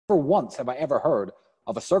once have I ever heard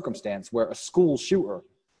of a circumstance where a school shooter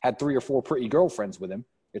had 3 or 4 pretty girlfriends with him.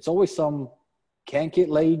 It's always some can't get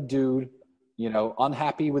laid dude,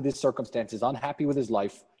 unhappy with his circumstances, unhappy with his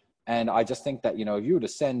life. And I just think that, if you were to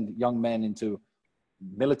send young men into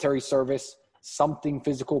military service, something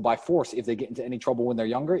physical by force, if they get into any trouble when they're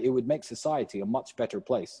younger, it would make society a much better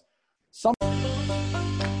place.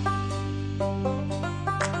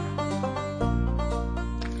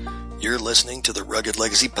 You're listening to the Rugged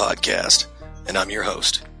Legacy Podcast, and I'm your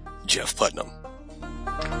host, Jeff Putnam.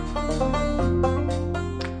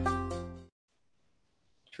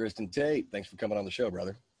 Tristan Tate, thanks for coming on the show,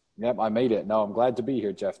 brother. Yep, I made it. No, I'm glad to be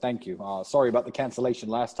here, Jeff. Thank you. Sorry about the cancellation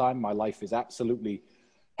last time. My life is absolutely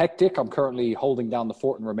hectic. I'm currently holding down the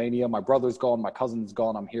fort in Romania. My brother's gone. My cousin's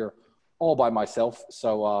gone. I'm here all by myself.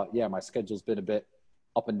 So, my schedule's been a bit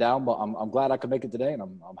up and down, but I'm glad I could make it today, and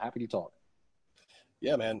I'm happy to talk.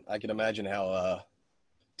 Yeah, man, I can imagine how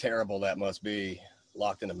terrible that must be,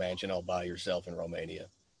 locked in a mansion all by yourself in Romania.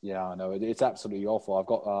 Yeah, I know. It's absolutely awful. I've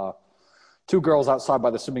got 2 girls outside by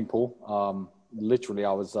the swimming pool. Literally,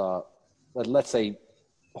 I was, let's say,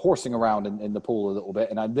 horsing around in the pool a little bit.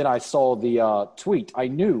 And then I saw the tweet. I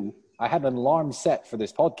knew I had an alarm set for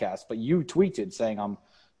this podcast, but you tweeted saying I'm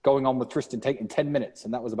going on with Tristan Tate in 10 minutes.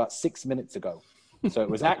 And that was about 6 minutes ago. So it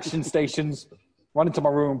was action stations, run into my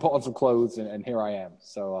room, put on some clothes, and here I am.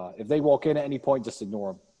 So if they walk in at any point, just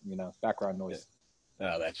ignore them, background noise.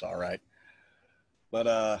 No, that's all right.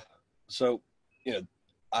 But so,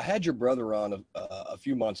 I had your brother on a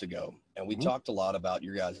few months ago, and we talked a lot about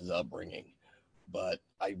your guys' upbringing. But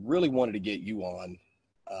I really wanted to get you on,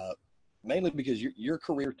 mainly because your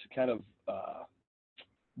career kind of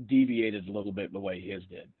deviated a little bit the way his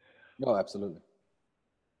did. Oh, absolutely.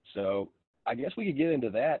 So I guess we could get into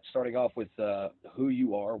that, starting off with who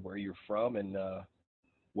you are, where you're from, and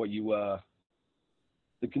what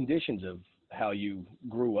the conditions of how you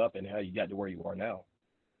grew up and how you got to where you are now.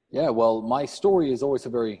 Yeah, well, my story is always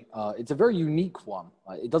it's a very unique one.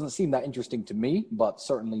 It doesn't seem that interesting to me, but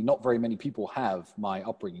certainly not very many people have my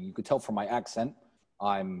upbringing. You could tell from my accent,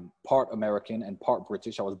 I'm part American and part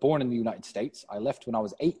British. I was born in the United States. I left when I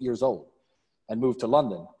was 8 years old and moved to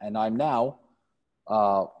London. And I'm now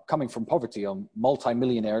coming from poverty. I'm a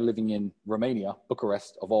multi-millionaire living in Romania,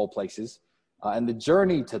 Bucharest, of all places. And the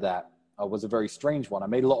journey to that was a very strange one. I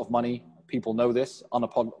made a lot of money. People know this.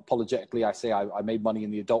 Unapologetically, I say I made money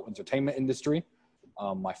in the adult entertainment industry.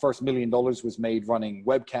 My first $1 million was made running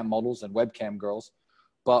webcam models and webcam girls.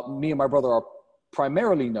 But me and my brother are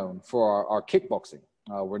primarily known for our kickboxing.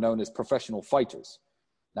 We're known as professional fighters.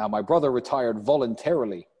 Now, my brother retired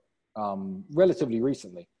voluntarily relatively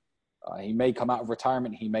recently. He may come out of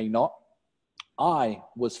retirement, he may not. I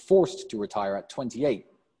was forced to retire at 28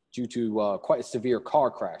 due to quite a severe car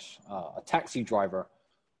crash. A taxi driver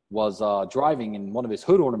was driving in one of his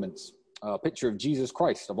hood ornaments, a picture of Jesus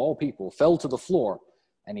Christ, of all people, fell to the floor,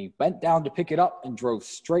 and he bent down to pick it up and drove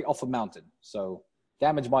straight off a mountain. So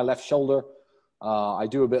damaged my left shoulder. I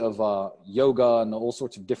do a bit of yoga and all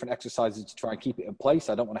sorts of different exercises to try and keep it in place.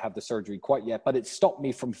 I don't want to have the surgery quite yet, but it stopped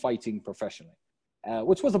me from fighting professionally,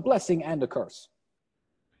 which was a blessing and a curse.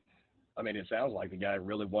 I mean, it sounds like the guy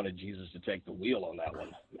really wanted Jesus to take the wheel on that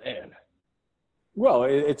one, man. Well,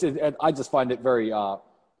 I just find it very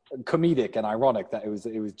comedic and ironic that it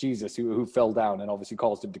was Jesus who fell down and obviously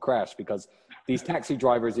caused him to crash, because these taxi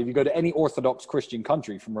drivers, if you go to any Orthodox Christian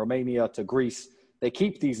country from Romania to Greece, they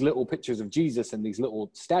keep these little pictures of Jesus and these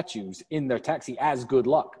little statues in their taxi as good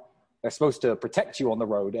luck. They're supposed to protect you on the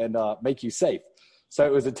road and make you safe. So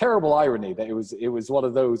it was a terrible irony that it was one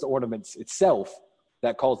of those ornaments itself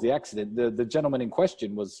that caused the accident. The gentleman in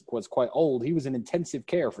question was quite old. He was in intensive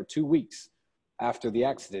care for 2 weeks after the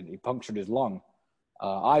accident. He punctured his lung.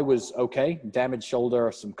 I was okay, damaged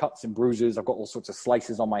shoulder, some cuts and bruises. I've got all sorts of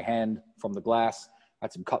slices on my hand from the glass. I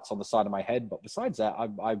had some cuts on the side of my head. But besides that, I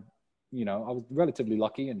was relatively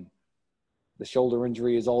lucky, and the shoulder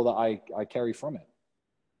injury is all that I carry from it.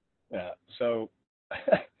 Yeah, so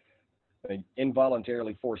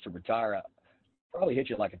involuntarily forced to retire probably hit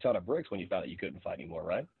you like a ton of bricks when you found out you couldn't fight anymore,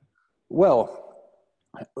 right? Well,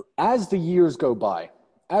 as the years go by,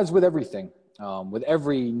 as with everything, with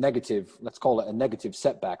every negative, let's call it a negative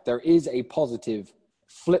setback, there is a positive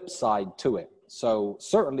flip side to it. So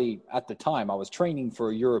certainly at the time, I was training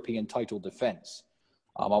for a European title defense.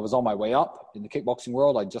 I was on my way up in the kickboxing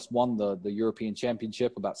world. I just won the European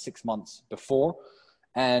Championship about 6 months before.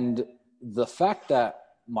 And the fact that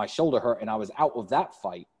my shoulder hurt and I was out of that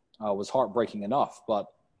fight was heartbreaking enough. But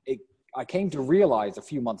I came to realize a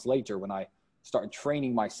few months later when I started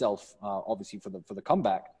training myself, obviously for the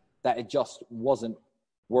comeback, that it just wasn't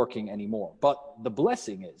working anymore. But the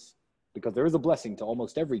blessing is, because there is a blessing to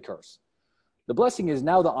almost every curse, the blessing is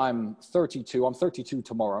now that I'm 32, I'm 32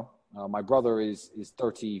 tomorrow. My brother is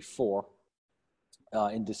 34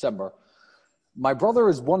 in December. My brother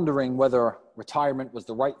is wondering whether retirement was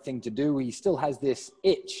the right thing to do. He still has this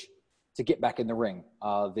itch to get back in the ring,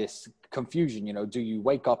 this confusion, you know, do you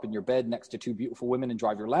wake up in your bed next to two beautiful women and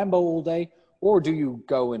drive your Lambo all day? Or do you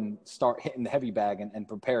go and start hitting the heavy bag and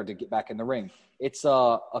prepare to get back in the ring? It's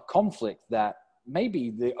a conflict that may be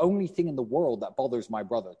the only thing in the world that bothers my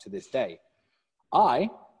brother to this day. I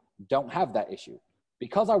don't have that issue.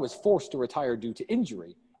 Because I was forced to retire due to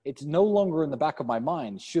injury, it's no longer in the back of my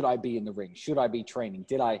mind, should I be in the ring? Should I be training?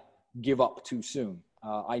 Did I give up too soon?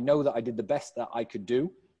 I know that I did the best that I could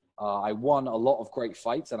do. I won a lot of great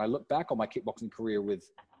fights, and I look back on my kickboxing career with,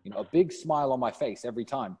 you know, a big smile on my face every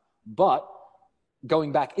time. But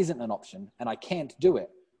going back isn't an option, and I can't do it,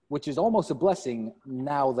 which is almost a blessing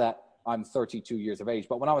now that I'm 32 years of age.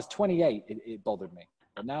 But when I was 28, it bothered me.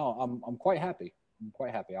 But now I'm quite happy. I'm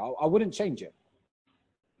quite happy. I wouldn't change it.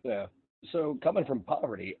 Yeah. So coming from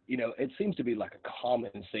poverty, you know, it seems to be like a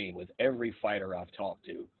common theme with every fighter I've talked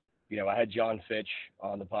to. You know, I had John Fitch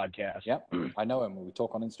on the podcast. Yep, I know him. We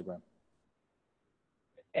talk on Instagram.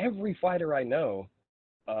 Every fighter I know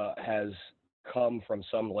has come from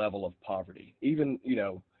some level of poverty. Even, you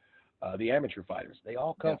know, the amateur fighters, they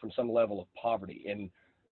all come from some level of poverty. And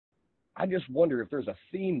I just wonder if there's a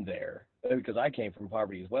theme there, because I came from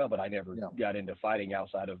poverty as well, but I never got into fighting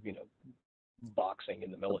outside of, you know, boxing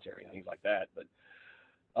in the military and things like that.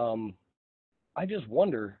 But I just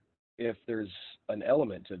wonder if there's an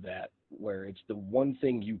element to that where it's the one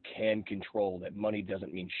thing you can control that money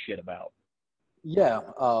doesn't mean shit about. Yeah,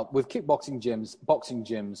 with kickboxing gyms, boxing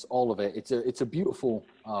gyms, all of it, it's a beautiful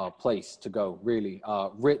place to go, really.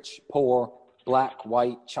 Rich, poor, black,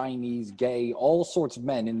 white, Chinese, gay, all sorts of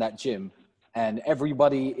men in that gym, and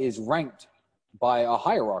everybody is ranked by a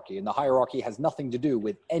hierarchy, and the hierarchy has nothing to do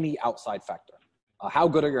with any outside factor. How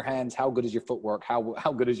good are your hands? How good is your footwork?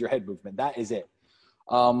 How good is your head movement? That is it.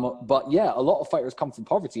 But yeah, a lot of fighters come from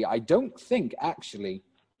poverty. I don't think actually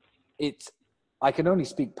I can only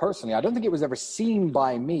speak personally. I don't think it was ever seen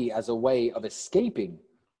by me as a way of escaping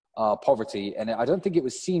poverty. And I don't think it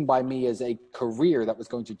was seen by me as a career that was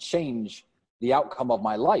going to change the outcome of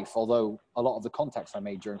my life, although a lot of the contacts I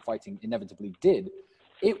made during fighting inevitably did.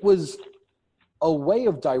 It was a way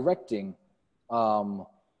of directing,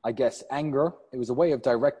 I guess, anger. It was a way of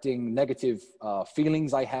directing negative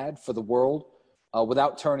feelings I had for the world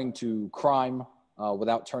without turning to crime,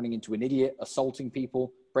 without turning into an idiot, assaulting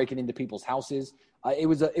people, breaking into people's houses. It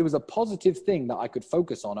was a positive thing that I could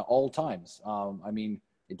focus on at all times. I mean,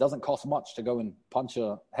 it doesn't cost much to go and punch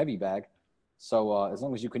a heavy bag. So as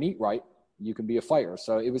long as you can eat right, you can be a fighter.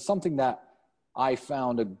 So it was something that I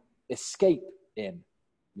found an escape in.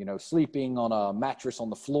 You know, sleeping on a mattress on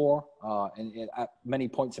the floor and at many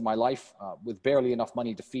points in my life with barely enough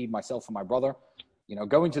money to feed myself and my brother. You know,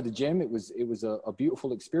 going to the gym, it was a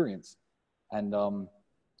beautiful experience. And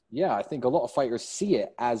yeah, I think a lot of fighters see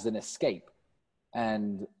it as an escape.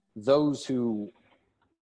 And those who,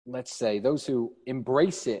 let's say, those who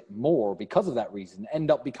embrace it more because of that reason end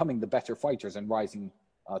up becoming the better fighters and rising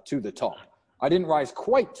to the top. I didn't rise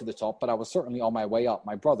quite to the top, but I was certainly on my way up.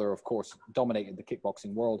 My brother, of course, dominated the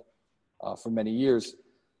kickboxing world for many years.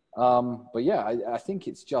 But yeah, I think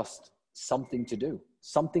it's just something to do,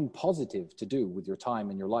 something positive to do with your time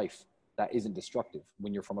and your life that isn't destructive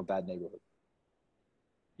when you're from a bad neighborhood.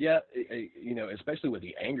 Yeah, you know, especially with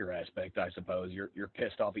the anger aspect, I suppose you're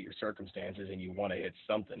pissed off at your circumstances and you want to hit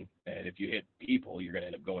something. And if you hit people, you're going to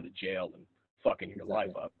end up going to jail and fucking your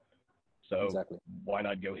life up. So why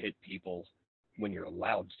not go hit people when you're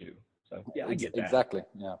allowed to? So yeah, I get that. Exactly.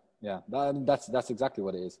 Yeah. That's exactly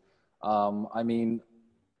what it is. I mean,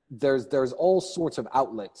 there's all sorts of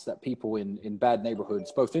outlets that people in bad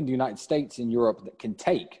neighborhoods, both in the United States and Europe, that can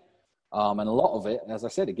take. And a lot of it, as I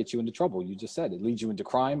said, it gets you into trouble. You just said it leads you into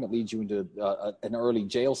crime. It leads you into an early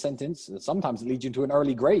jail sentence. Sometimes it leads you into an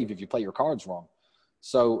early grave if you play your cards wrong.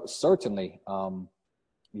 So certainly, I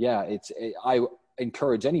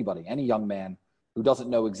encourage anybody, any young man who doesn't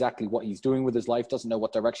know exactly what he's doing with his life, doesn't know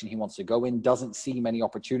what direction he wants to go in, doesn't see many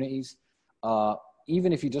opportunities.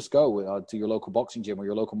 Even if you just go to your local boxing gym or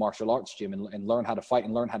your local martial arts gym and learn how to fight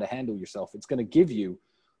and learn how to handle yourself, it's going to give you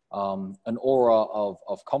an aura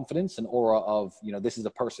of confidence, an aura of, you know, this is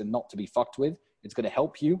a person not to be fucked with. It's going to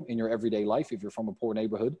help you in your everyday life if you're from a poor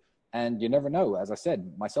neighborhood. And you never know. As I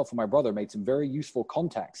said, myself and my brother made some very useful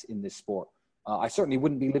contacts in this sport. I certainly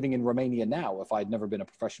wouldn't be living in Romania now if I'd never been a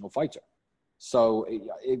professional fighter. So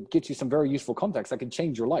it gets you some very useful contacts that can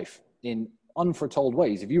change your life in unforetold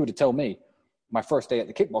ways. If you were to tell me my first day at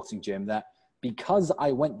the kickboxing gym that because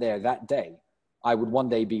I went there that day, I would one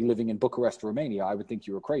day be living in Bucharest, Romania, I would think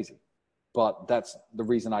you were crazy. But that's the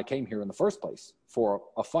reason I came here in the first place, for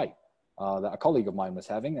a fight that a colleague of mine was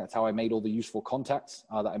having. That's how I made all the useful contacts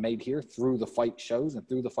that I made here through the fight shows and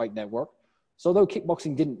through the fight network. So though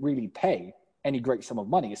kickboxing didn't really pay any great sum of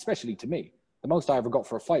money, especially to me, the most I ever got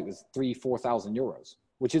for a fight was 4,000 euros,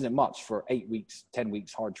 which isn't much for 8 weeks, 10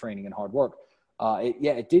 weeks, hard training and hard work.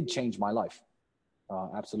 It did change my life.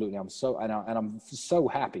 Absolutely. I'm so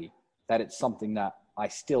happy that it's something that I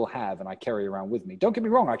still have and I carry around with me. Don't get me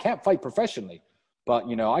wrong. I can't fight professionally, but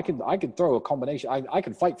I can throw a combination. I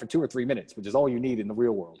can fight for 2 or 3 minutes, which is all you need in the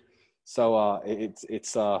real world. So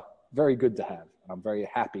it's very good to have. I'm very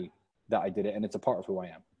happy that I did it, and it's a part of who I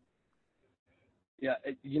am. Yeah.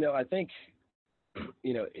 I think,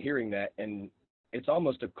 hearing that, and it's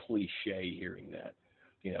almost a cliche hearing that,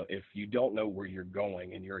 if you don't know where you're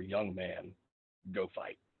going and you're a young man, go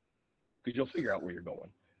fight, because you'll figure out where you're going.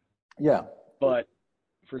 Yeah. But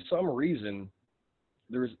for some reason,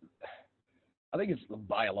 I think it's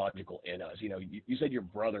biological in us. You said your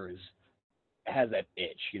brother has that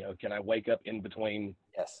itch. Can I wake up in between,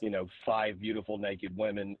 yes, 5 beautiful naked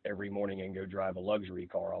women every morning and go drive a luxury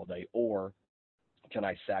car all day? Or can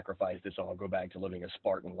I sacrifice this all, go back to living a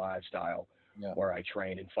Spartan lifestyle where I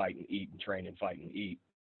train and fight and eat and train and fight and eat?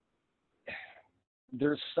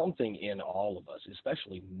 There's something in all of us,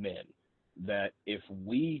 especially men, that if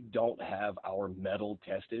we don't have our metal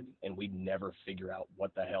tested and we never figure out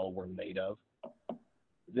what the hell we're made of,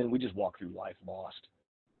 then we just walk through life lost.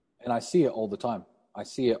 And I see it all the time.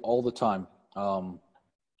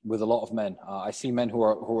 With a lot of men. I see men who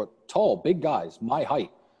are tall, big guys, my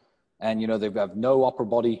height. And, they have no upper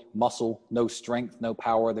body muscle, no strength, no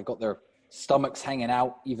power. They've got their stomachs hanging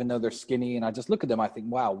out, even though they're skinny. And I just look at them, I think,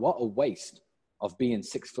 wow, what a waste of being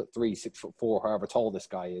 6'3", 6'4", however tall this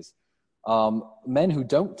guy is. Men who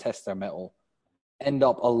don't test their metal end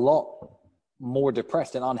up a lot more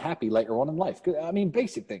depressed and unhappy later on in life. I mean,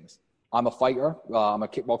 basic things. I'm a fighter. I'm a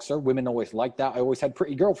kickboxer. Women always like that. I always had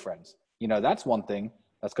pretty girlfriends. That's one thing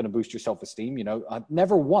that's going to boost your self-esteem.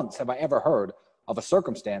 Never once have I ever heard of a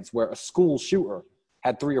circumstance where a school shooter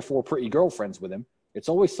had 3 or 4 pretty girlfriends with him. It's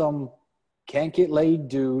always some can't get laid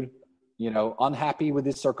dude, unhappy with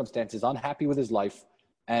his circumstances, unhappy with his life.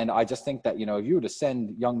 And I just think that, if you were to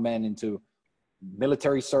send young men into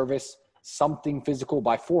military service, something physical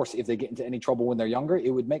by force, if they get into any trouble when they're younger, it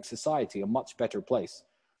would make society a much better place.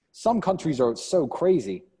 Some countries are so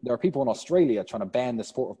crazy. There are people in Australia trying to ban the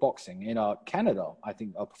sport of boxing. In Canada, I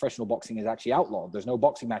think professional boxing is actually outlawed. There's no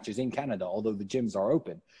boxing matches in Canada, although the gyms are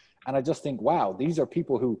open. And I just think, wow, these are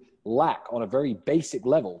people who lack on a very basic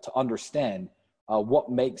level to understand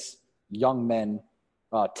what makes young men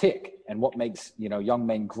tick and what makes young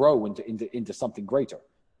men grow into something greater.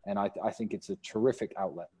 And I think it's a terrific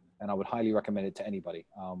outlet, and I would highly recommend it to anybody.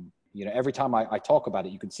 Every time I talk about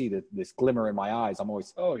it, you can see this glimmer in my eyes. I'm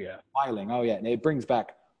always smiling. And it brings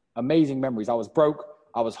back amazing memories. I was broke,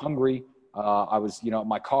 I was hungry, I was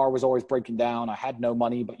my car was always breaking down, I had no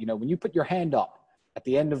money. But when you put your hand up at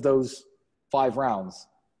the end of those 5 rounds,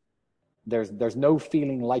 there's no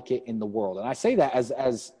feeling like it in the world. And I say that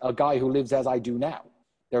as a guy who lives as I do now.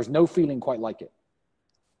 There's no feeling quite like it.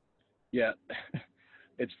 Yeah.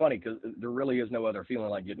 It's funny because there really is no other feeling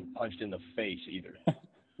like getting punched in the face either.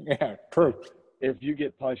 Yeah, true. If you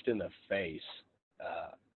get punched in the face,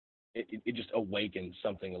 it just awakens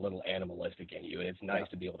something a little animalistic in you. And it's nice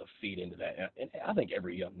to be able to feed into that. And I think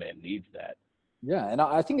every young man needs that. Yeah, and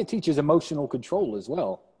I think it teaches emotional control as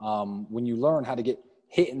well. When you learn how to get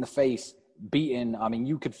hit in the face, beaten, I mean,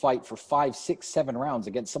 you could fight for 5, 6, 7 rounds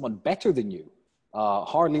against someone better than you,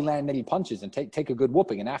 hardly land any punches and take a good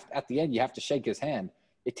whooping. And at the end, you have to shake his hand.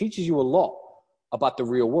 It teaches you a lot about the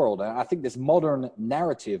real world. And I think this modern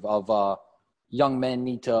narrative of young men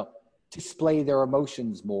need to display their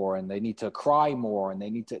emotions more, and they need to cry more, and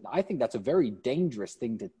I think that's a very dangerous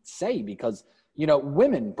thing to say, because,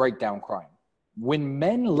 women break down crying. When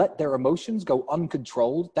men let their emotions go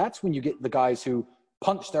uncontrolled, that's when you get the guys who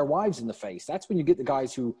punch their wives in the face. That's when you get the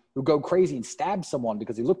guys who go crazy and stab someone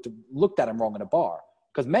because they looked at them wrong in a bar.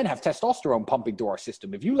 Because men have testosterone pumping through our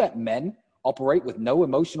system. If you let men operate with no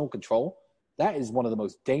emotional control, that is one of the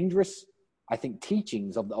most dangerous, I think,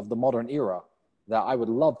 teachings of the modern era that I would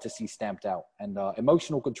love to see stamped out. And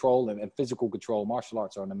emotional control and physical control, martial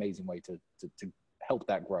arts are an amazing way to help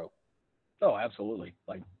that grow. Oh, absolutely.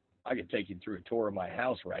 Like, I could take you through a tour of my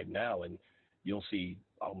house right now, and you'll see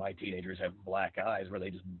all my teenagers have black eyes where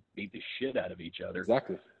they just beat the shit out of each other.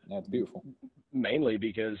 Exactly. That's beautiful. Mainly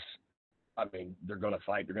because I mean, they're going to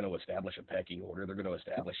fight. They're going to establish a pecking order. They're going to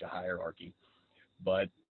establish a hierarchy. But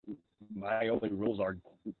my only rules are,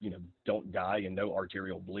 don't die and no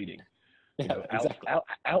arterial bleeding. Yeah, exactly.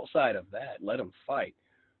 Outside of that, let them fight.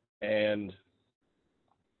 And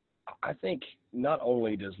I think not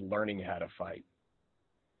only does learning how to fight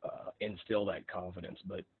instill that confidence,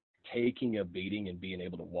 but taking a beating and being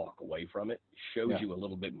able to walk away from it shows you a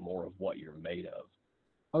little bit more of what you're made of.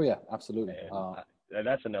 Oh yeah, absolutely. And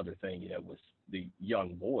that's another thing, with the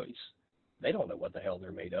young boys, they don't know what the hell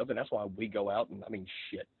they're made of. And that's why we go out and, I mean,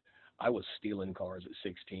 shit, I was stealing cars at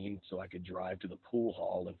 16 so I could drive to the pool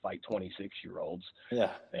hall and fight 26-year-olds.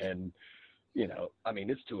 Yeah. And, I mean,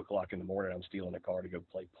 it's 2:00 in the morning. I'm stealing a car to go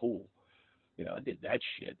play pool. I did that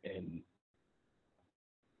shit. And,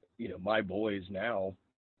 my boys now,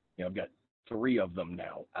 I've got 3 of them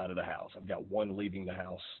now out of the house. I've got 1 leaving the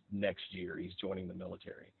house next year. He's joining the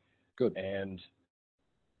military. Good. And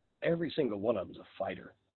every single one of them's a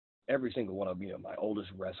fighter. Every single one of them, my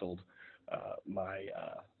oldest wrestled, my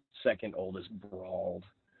second oldest brawled,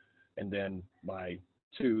 and then my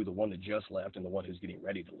 2, the one that just left and the one who's getting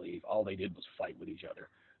ready to leave, all they did was fight with each other.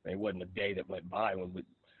 I mean, it wasn't a day that went by when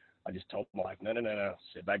I just told them, like, no,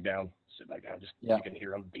 sit back down. Just You can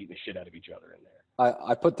hear them beating the shit out of each other in there.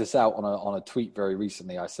 I put this out on a tweet very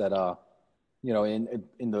recently. I said, in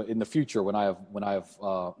the future when I have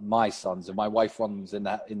my sons and my wife runs in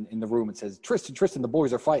the room and says, Tristan, the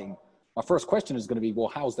boys are fighting. My first question is going to be,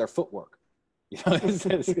 well, how's their footwork? That's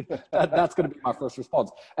going to be my first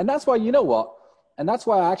response. And that's why, and that's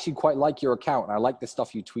why I actually quite like your account and I like the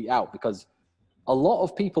stuff you tweet out, because a lot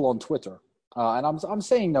of people on Twitter, and I'm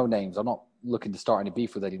saying no names, I'm not looking to start any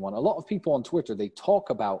beef with anyone. A lot of people on Twitter, they talk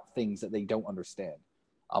about things that they don't understand.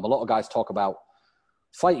 A lot of guys talk about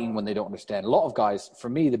fighting when they don't understand. A lot of guys, for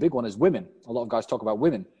me, the big one is women. A lot of guys talk about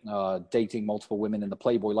women, dating multiple women in the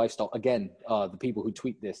Playboy lifestyle. Again, the people who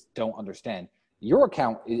tweet this don't understand. Your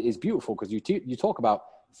account is beautiful because you talk about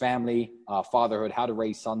family, fatherhood, how to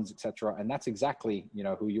raise sons, etc. And that's exactly,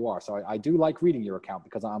 who you are. So I do like reading your account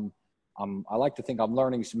because I like to think I'm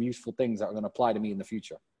learning some useful things that are going to apply to me in the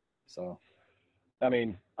future. So, I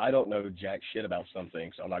mean, I don't know jack shit about some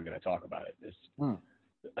things, so I'm not going to talk about it.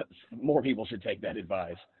 More people should take that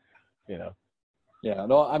advice, Yeah,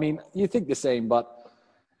 no, I mean, you think the same, but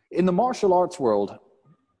in the martial arts world,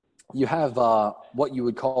 you have what you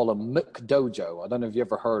would call a McDojo. I don't know if you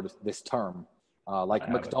ever heard this term, like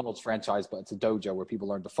McDonald's franchise, but it's a dojo where people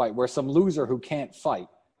learn to fight, where some loser who can't fight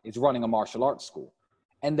is running a martial arts school.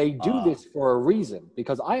 And they do this for a reason,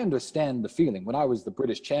 because I understand the feeling. When I was the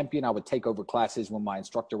British champion, I would take over classes when my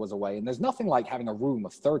instructor was away. And there's nothing like having a room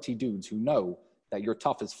of 30 dudes who know that you're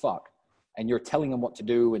tough as fuck and you're telling them what to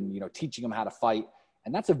do and, teaching them how to fight.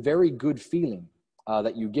 And that's a very good feeling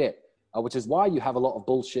that you get, which is why you have a lot of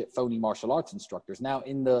bullshit, phony martial arts instructors. Now,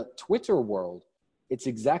 in the Twitter world, it's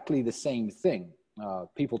exactly the same thing.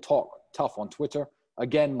 People talk tough on Twitter.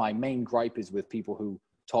 Again, my main gripe is with people who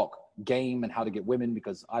talk game and how to get women,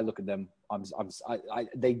 because I look at them,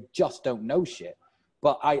 they just don't know shit.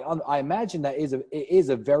 But I imagine that it is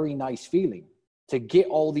a very nice feeling to get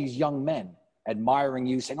all these young men admiring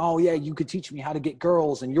you, saying, oh yeah, you could teach me how to get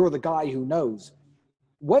girls and you're the guy who knows.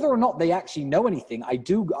 Whether or not they actually know anything, I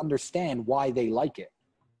do understand why they like it.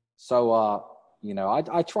 So,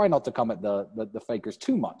 I try not to come at the fakers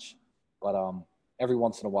too much, but every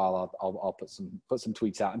once in a while I'll put some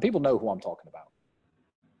tweets out and people know who I'm talking about.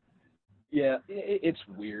 Yeah, it's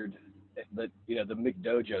weird, but the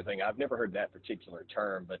McDojo thing, I've never heard that particular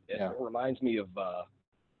term, but it reminds me of,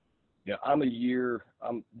 I'm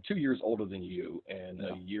 2 years older than you and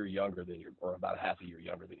a year younger than or about half a year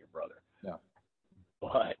younger than your brother. Yeah.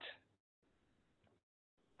 But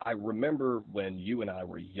I remember when you and I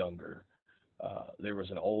were younger, there was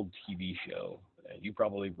an old TV show, and you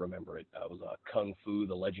probably remember it. It was Kung Fu: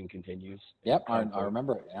 The Legend Continues. Yep, I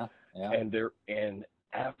remember it. Yeah. And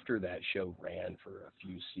after that show ran for a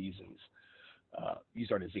few seasons, you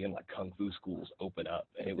started seeing like Kung Fu schools open up,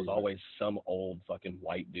 and it was always some old fucking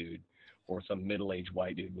white dude or some middle-aged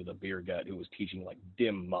white dude with a beer gut who was teaching like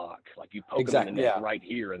dim mock, like you poke them in the neck right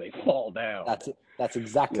here and they fall down. That's it. That's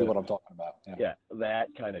exactly what I'm talking about. Yeah, that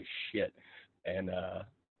kind of shit. And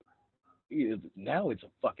now it's a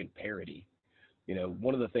fucking parody.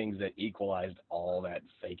 One of the things that equalized all that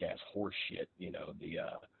fake ass horse shit,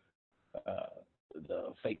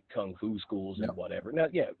 the fake Kung Fu schools and whatever. Now,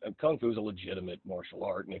 Kung Fu is a legitimate martial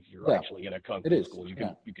art, and if you're actually in a Kung Fu school, you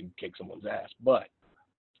can kick someone's ass. But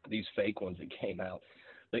these fake ones that came out,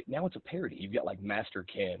 now it's a parody. You've got like Master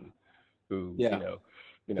Ken, who the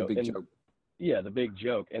big joke. Yeah, the big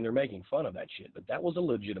joke, and they're making fun of that shit. But that was a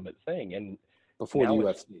legitimate thing, and before the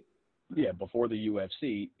UFC. before the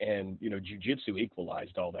UFC, and jiu-jitsu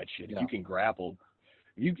equalized all that shit. If you can grapple,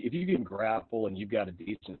 if you can grapple and you've got a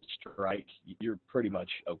decent strike, you're pretty much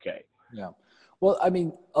okay. Yeah. Well, I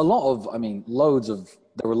mean, there were loads of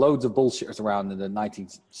bullshitters around in the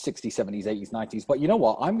 1960s, 70s, 80s, 90s. But you know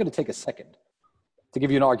what? I'm going to take a second to give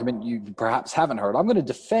you an argument you perhaps haven't heard. I'm going to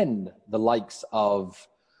defend the likes of,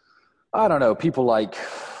 I don't know, people like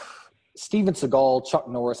Steven Seagal, Chuck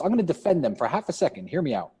Norris. I'm going to defend them for half a second. Hear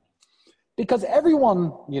me out. Because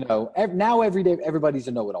everyone, now every day, everybody's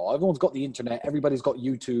a know-it-all. Everyone's got the internet. Everybody's got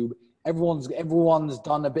YouTube. Everyone's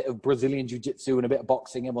done a bit of Brazilian jiu-jitsu and a bit of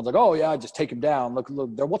boxing. Everyone's like, oh, yeah, just take him down. Look,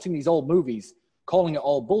 they're watching these old movies, calling it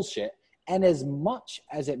all bullshit. And as much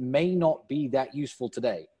as it may not be that useful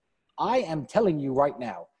today, I am telling you right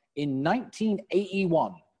now, in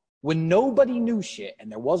 1981, when nobody knew shit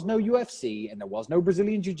and there was no UFC and there was no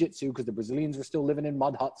Brazilian jiu-jitsu because the Brazilians were still living in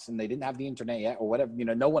mud huts and they didn't have the internet yet or whatever,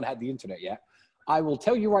 no one had the internet yet. I will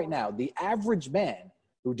tell you right now, the average man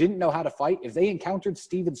who didn't know how to fight, if they encountered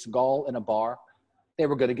Steven Seagal in a bar, they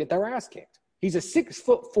were going to get their ass kicked. He's a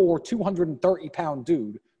 6'4", 230-pound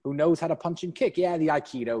dude who knows how to punch and kick. Yeah, the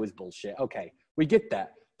Aikido is bullshit. Okay, we get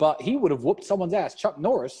that. But he would have whooped someone's ass. Chuck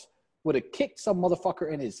Norris would have kicked some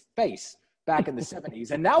motherfucker in his face back in the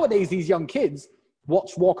 70s. And nowadays, these young kids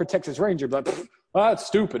watch Walker, Texas Ranger, like, that's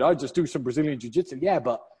stupid. I just do some Brazilian jiu-jitsu. Yeah,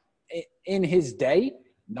 but in his day,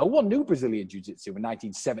 no one knew Brazilian jiu-jitsu in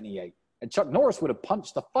 1978. And Chuck Norris would have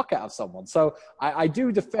punched the fuck out of someone. So I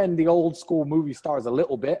do defend the old school movie stars a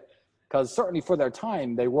little bit, because certainly for their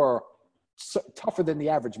time, they were tougher than the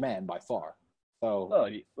average man by far. So,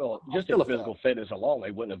 well, just in physical fitness alone, they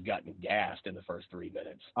wouldn't have gotten gassed in the first 3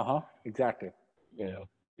 minutes. Exactly.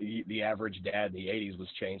 The average dad in the 80s was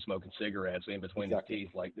chain smoking cigarettes in between his teeth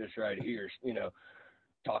like this right here,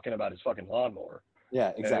 talking about his fucking lawnmower.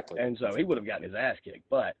 Yeah, exactly. And so he would have gotten his ass kicked.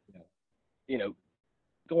 But,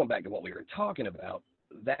 going back to what we were talking about,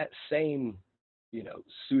 that same,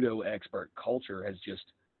 pseudo expert culture has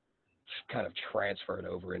just kind of transferred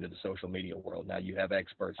over into the social media world. Now you have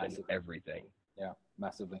experts in everything. Yeah,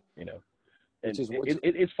 massively.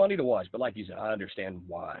 It's funny to watch, but like you said, I understand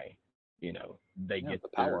why, they get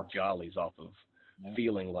their jollies off of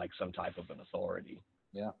feeling like some type of an authority.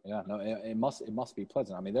 Yeah. No, it must be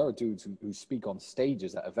pleasant. I mean, there are dudes who speak on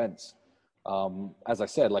stages at events. As I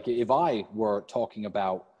said, like if I were talking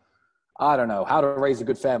about, I don't know, how to raise a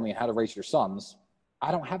good family and how to raise your sons,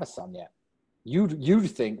 I don't have a son yet.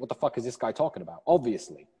 You'd think, what the fuck is this guy talking about?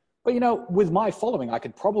 Obviously. But, with my following, I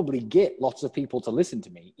could probably get lots of people to listen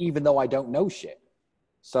to me, even though I don't know shit.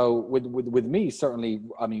 So with me, certainly,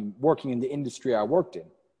 I mean, working in the industry I worked in,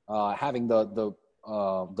 having the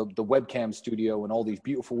webcam studio and all these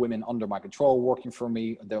beautiful women under my control working for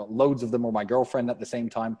me, loads of them were my girlfriend at the same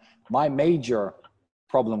time. My major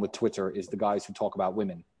problem with Twitter is the guys who talk about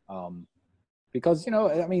women. Because,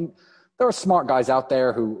 I mean, there are smart guys out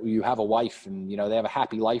there who you have a wife and, they have a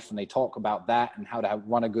happy life and they talk about that and how to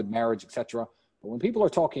run a good marriage, etc. But when people are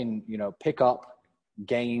talking, pick up,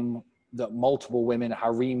 game, the multiple women,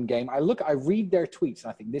 harem game, I read their tweets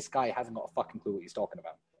and I think this guy hasn't got a fucking clue what he's talking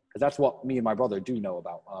about. Because that's what me and my brother do know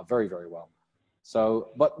about very, very well.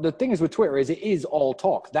 So, but the thing is with Twitter is it is all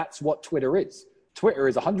talk. That's what Twitter is. Twitter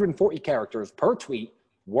is 140 characters per tweet,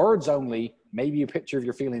 words only, maybe a picture if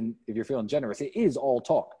you're feeling generous. It is all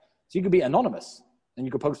talk. So you could be anonymous and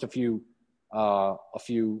you could post a few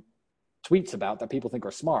tweets about that people think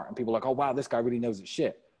are smart. And people are like, oh, wow, this guy really knows his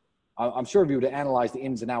shit. I'm sure if you were to analyze the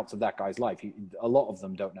ins and outs of that guy's life, a lot of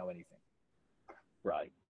them don't know anything.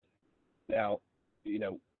 Right. Now,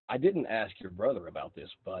 I didn't ask your brother about this,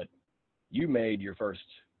 but you made your first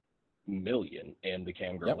million in the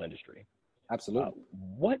cam girl industry. Absolutely.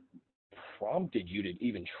 What prompted you to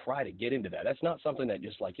even try to get into that? That's not something that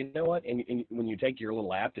just like, what? And when you take your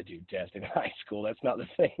little aptitude test in high school, that's not the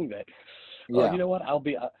thing that, you know what?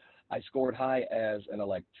 I scored high as an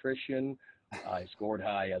electrician. I scored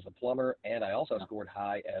high as a plumber, and I also scored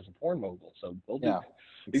high as a porn mogul. So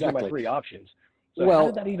these are my three options. So how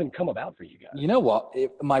did that even come about for you guys? You know what?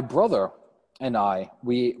 My brother and I,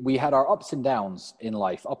 we had our ups and downs in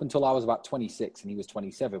life up until I was about 26 and he was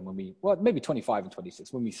 27 maybe 25 and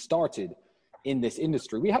 26 when we started in this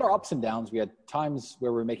industry. We had our ups and downs. We had times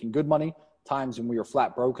where we were making good money, times when we were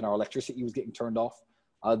flat broke and our electricity was getting turned off.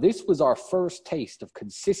 This was our first taste of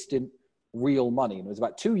consistent, real money. And it was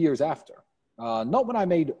about 2 years after. Not when I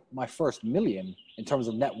made my first million in terms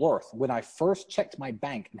of net worth, when I first checked my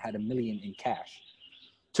bank and had $1 million in cash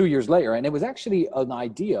 2 years later. And it was actually an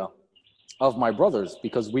idea of my brother's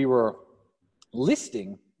because we were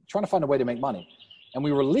trying to find a way to make money. And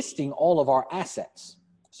we were listing all of our assets.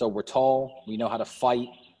 So we're tall, we know how to fight,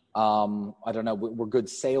 I don't know, we're good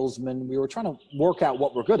salesmen. We were trying to work out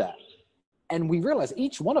what we're good at. And we realized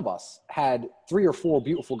each one of us had 3 or 4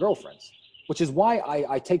 beautiful girlfriends, which is why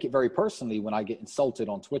I take it very personally when I get insulted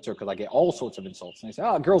on Twitter, because I get all sorts of insults. And they say,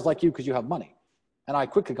 oh, girls like you because you have money. And I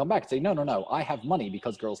quickly come back and say, no. I have money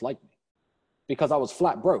because girls like me. Because I was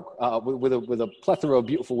flat broke with a plethora of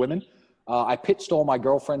beautiful women. I pitched all my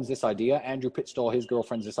girlfriends this idea. Andrew pitched all his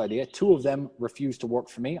girlfriends this idea. 2 of them refused to work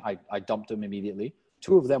for me. I dumped them immediately.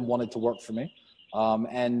 2 of them wanted to work for me.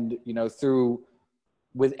 And, you know,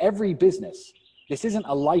 with every business, this isn't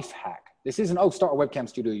a life hack. This isn't, start a webcam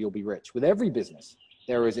studio, you'll be rich. With every business,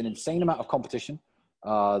 there is an insane amount of competition.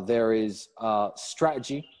 There is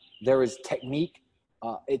strategy. There is technique.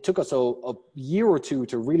 It took us a year or 2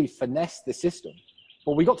 to really finesse the system.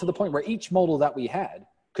 But we got to the point where each model that we had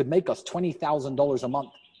could make us $20,000 a month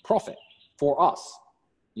profit for us.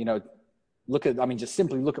 You know, just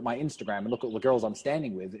simply look at my Instagram and look at the girls I'm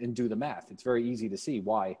standing with and do the math. It's very easy to see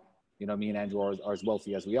why, you know, me and Andrew are as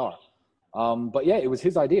wealthy as we are. But yeah, it was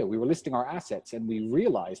his idea. We were listing our assets and we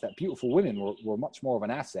realized that beautiful women were much more of an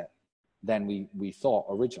asset than we thought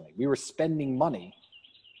originally. We were spending money,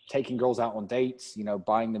 taking girls out on dates, you know,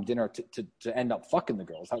 buying them dinner to end up fucking the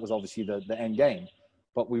girls. That was obviously the end game.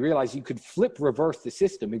 But we realized you could reverse the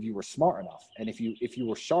system if you were smart enough. And if you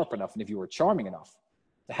were sharp enough and if you were charming enough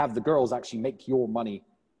to have the girls actually make your money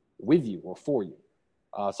with you or for you.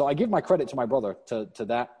 So I give my credit to my brother to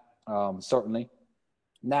that, certainly.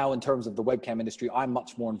 Now, in terms of the webcam industry, I'm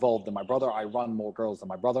much more involved than my brother. I run more girls than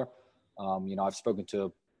my brother. You know, I've spoken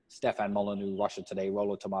to Stefan Molyneux, Russia Today,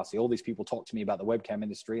 Rollo Tomasi. All these people talk to me about the webcam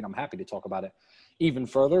industry, and I'm happy to talk about it even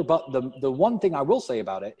further. But the one thing I will say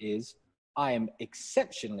about it is I am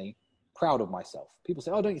exceptionally proud of myself. People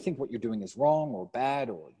say, oh, don't you think what you're doing is wrong or bad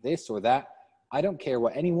or this or that? I don't care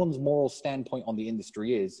what anyone's moral standpoint on the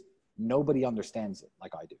industry is. Nobody understands it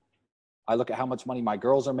like I do. I look at how much money my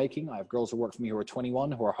girls are making. I have girls who work for me who are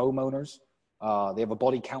 21, who are homeowners. They have a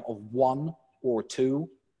body count of 1 or 2.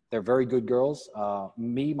 They're very good girls.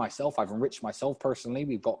 Myself, I've enriched myself personally.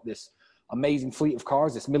 We've got this amazing fleet of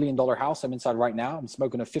cars, this $1 million house I'm inside right now. I'm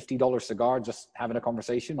smoking a $50 cigar, just having a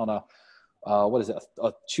conversation on a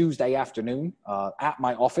Tuesday afternoon at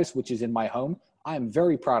my office, which is in my home. I am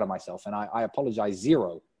very proud of myself, and I apologize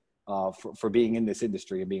zero for being in this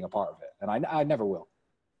industry and being a part of it. And I never will.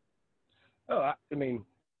 Oh, I mean,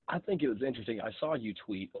 I think it was interesting. I saw you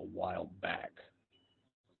tweet a while back.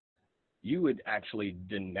 You had actually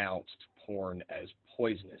denounced porn as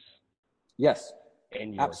poisonous. Yes,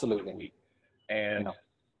 in your absolutely. Tweet. And you know.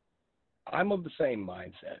 I'm of the same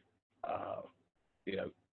mindset. You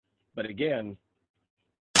know, but again,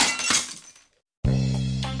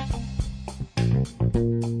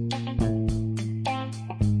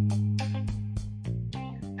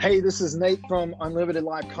 Hey, this is Nate from Unlimited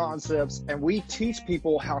Life Concepts, and we teach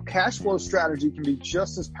people how cash flow strategy can be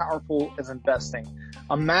just as powerful as investing.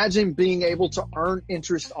 Imagine being able to earn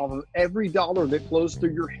interest on every dollar that flows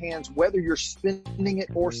through your hands, whether you're spending it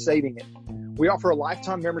or saving it. We offer a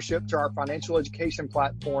lifetime membership to our financial education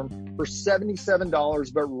platform for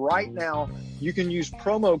 $77, but right now you can use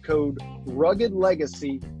promo code Rugged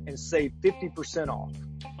Legacy and save 50% off.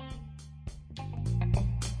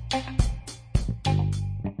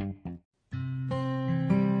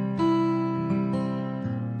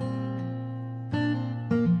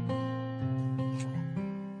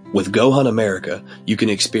 with Go Hunt America, you can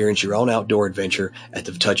experience your own outdoor adventure at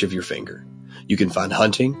the touch of your finger. You can find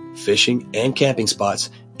hunting, fishing, and camping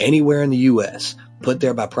spots anywhere in the U.S., put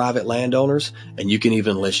there by private landowners, and you can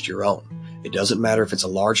even list your own. It doesn't matter if it's a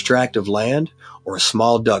large tract of land or a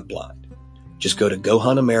small duck blind. Just go to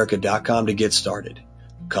GoHuntAmerica.com to get started.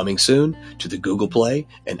 Coming soon to the Google Play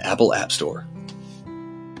and Apple App Store.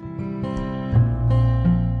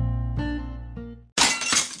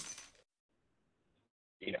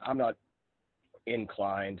 You know, I'm not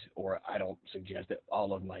inclined, or I don't suggest that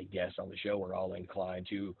all of my guests on the show are all inclined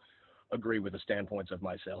to agree with the standpoints of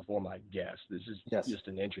myself or my guests. This is just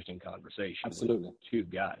an interesting conversation. Absolutely. With two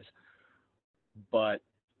guys. But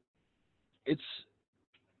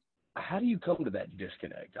how do you come to that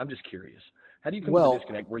disconnect? I'm just curious. How do you come to the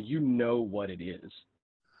disconnect where you know what it is?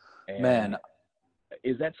 And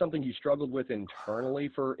is that something you struggled with internally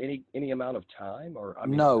for any amount of time? Or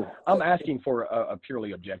no, I'm asking for a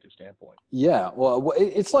purely objective standpoint. Yeah, well,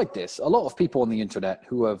 it's like this. A lot of people on the internet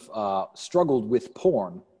who have struggled with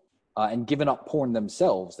porn and given up porn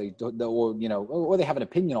themselves, or they have an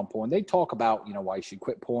opinion on porn. They talk about, why you should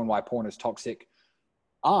quit porn, why porn is toxic.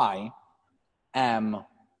 I am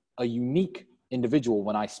a unique individual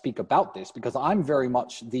when I speak about this because I'm very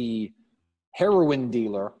much the heroin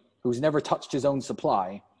dealer who's never touched his own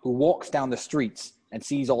supply who walks down the streets and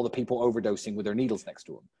sees all the people overdosing with their needles next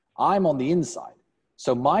to him. I'm on the inside.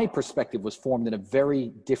 So my perspective was formed in a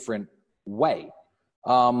very different way.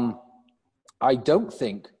 I don't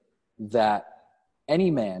think that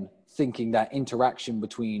any man thinking that interaction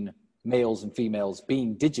between males and females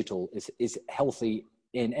being digital is healthy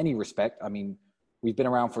in any respect. I mean, we've been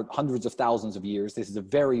around for hundreds of thousands of years. This is a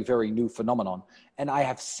very, very new phenomenon. And I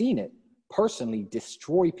have seen it personally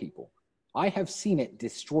destroy people. I have seen it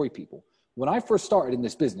destroy people. When I first started in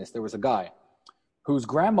this business, there was a guy whose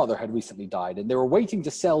grandmother had recently died, and they were waiting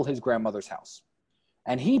to sell his grandmother's house.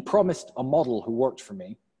 And he promised a model who worked for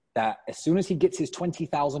me that as soon as he gets his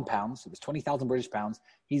 20,000 pounds, it was 20,000 British pounds,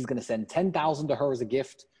 he's going to send 10,000 to her as a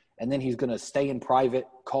gift. And then he's going to stay in private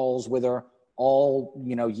calls with her all,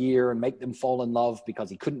 year and make them fall in love because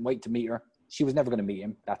he couldn't wait to meet her. She was never going to meet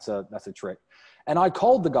him. That's a trick. And I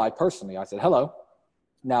called the guy personally. I said, hello.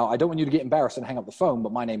 Now, I don't want you to get embarrassed and hang up the phone,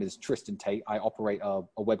 but my name is Tristan Tate. I operate a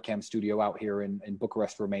webcam studio out here in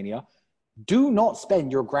Bucharest, Romania. Do not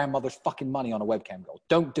spend your grandmother's fucking money on a webcam girl.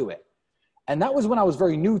 Don't do it. And that was when I was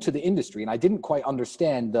very new to the industry, and I didn't quite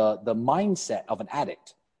understand the mindset of an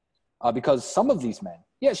addict. Because some of these men,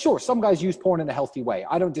 yeah, sure, some guys use porn in a healthy way.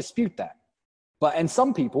 I don't dispute that. And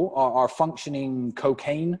some people are functioning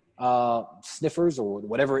cocaine sniffers or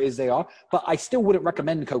whatever it is they are. But I still wouldn't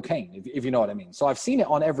recommend cocaine, if you know what I mean. So I've seen it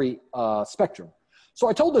on every spectrum. So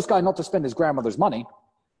I told this guy not to spend his grandmother's money.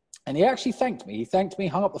 And he actually thanked me. He thanked me,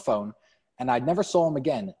 hung up the phone, and I never saw him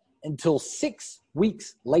again until 6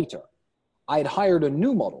 weeks later. I had hired a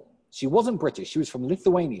new model. She wasn't British. She was from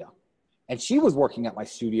Lithuania. And she was working at my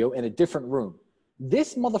studio in a different room.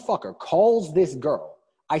 This motherfucker calls this girl.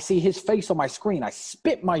 I see his face on my screen. I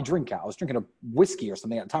spit my drink out. I was drinking a whiskey or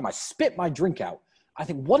something at the time. I spit my drink out. I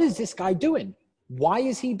think, what is this guy doing? Why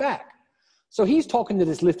is he back? So he's talking to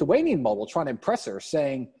this Lithuanian model, trying to impress her,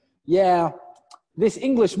 saying, yeah, this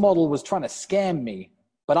English model was trying to scam me,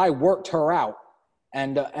 but I worked her out.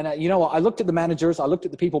 And you know what? I looked at the managers. I looked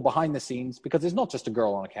at the people behind the scenes, because it's not just a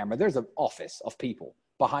girl on a camera. There's an office of people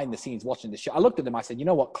behind the scenes watching this shit. I looked at them. I said, you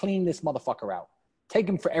know what? Clean this motherfucker out. Take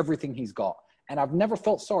him for everything he's got. And I've never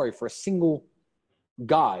felt sorry for a single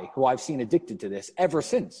guy who I've seen addicted to this ever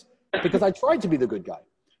since, because I tried to be the good guy.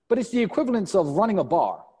 But it's the equivalence of running a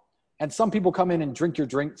bar, and some people come in and drink your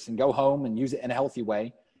drinks and go home and use it in a healthy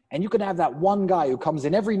way. And you can have that one guy who comes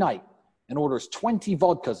in every night and orders 20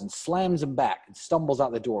 vodkas and slams them back and stumbles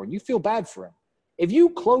out the door, and you feel bad for him. If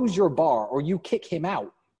you close your bar or you kick him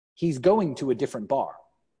out, he's going to a different bar.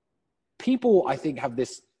 People, I think, have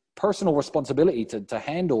this personal responsibility to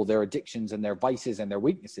handle their addictions and their vices and their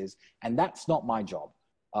weaknesses, and that's not my job.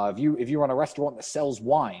 If you run a restaurant that sells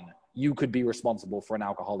wine, you could be responsible for an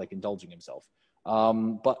alcoholic indulging himself.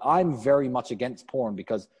 But I'm very much against porn,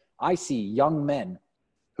 because I see young men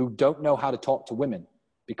who don't know how to talk to women,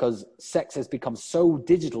 because sex has become so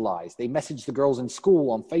digitalized. They message the girls in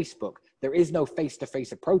school on Facebook. There is no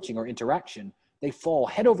face-to-face approaching or interaction. They fall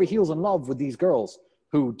head over heels in love with these girls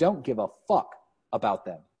who don't give a fuck about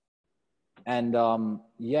them. And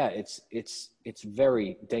yeah, it's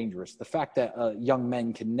very dangerous. The fact that young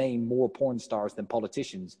men can name more porn stars than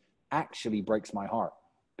politicians actually breaks my heart,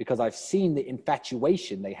 because I've seen the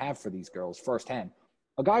infatuation they have for these girls firsthand.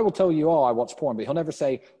 A guy will tell you, oh, I watch porn, but he'll never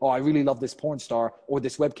say, oh, I really love this porn star or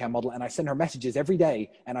this webcam model, and I send her messages every day,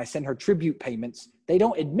 and I send her tribute payments. They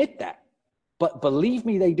don't admit that. But believe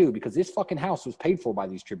me, they do, because this fucking house was paid for by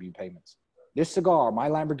these tribute payments. This cigar, my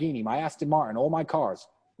Lamborghini, my Aston Martin, all my cars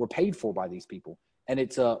were paid for by these people. And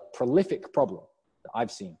it's a prolific problem that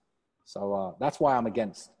I've seen. So that's why I'm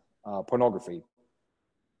against pornography.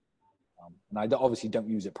 And I obviously don't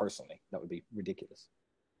use it personally. That would be ridiculous.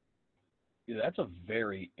 Yeah, that's a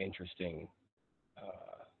very interesting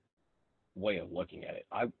way of looking at it.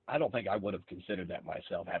 I don't think I would have considered that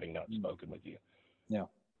myself, having not spoken with you. Yeah.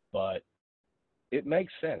 But it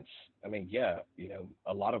makes sense. I mean, yeah,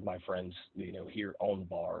 a lot of my friends, here own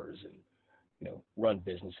bars and, run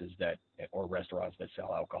businesses or restaurants that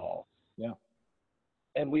sell alcohol. Yeah.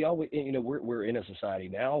 And we always, we're in a society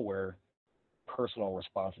now where personal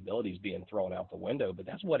responsibility is being thrown out the window, but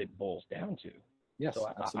that's what it boils down to. Yes. So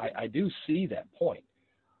I do see that point.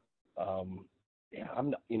 Yeah,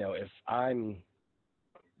 I'm not, if I'm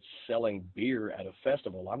selling beer at a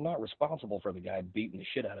festival, I'm not responsible for the guy beating the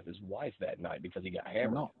shit out of his wife that night because he got hammered.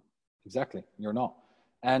 You're not. Exactly. You're not.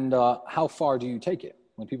 And how far do you take it?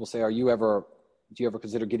 When people say, do you ever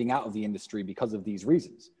consider getting out of the industry because of these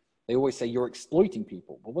reasons? They always say you're exploiting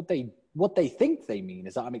people. But what they think they mean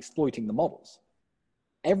is that I'm exploiting the models.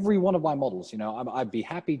 Every one of my models, I'd be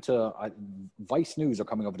happy to, Vice News are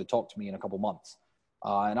coming over to talk to me in a couple months.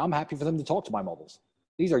 And I'm happy for them to talk to my models.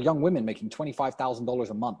 These are young women making $25,000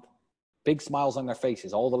 a month. Big smiles on their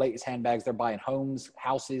faces, all the latest handbags. They're buying homes,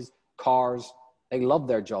 houses, cars. They love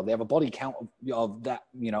their job. They have a body count of that,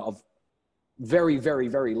 of very, very,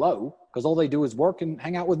 very low, because all they do is work and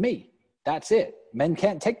hang out with me. That's it. Men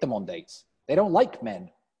can't take them on dates. They don't like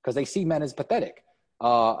men because they see men as pathetic.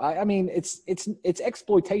 I mean, it's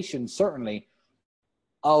exploitation, certainly,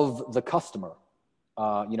 of the customer.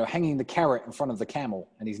 Hanging the carrot in front of the camel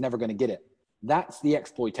and he's never going to get it. That's the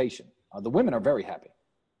exploitation. The women are very happy.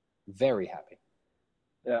 Very happy.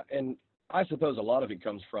 Yeah, and I suppose a lot of it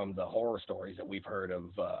comes from the horror stories that we've heard of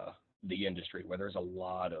the industry, where there's a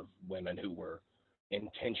lot of women who were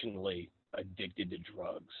intentionally addicted to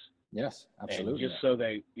drugs. Yes, absolutely. And just so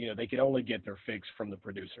they could only get their fix from the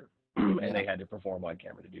producer, and they had to perform on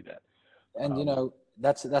camera to do that. And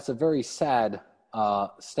that's a very sad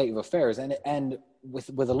state of affairs, and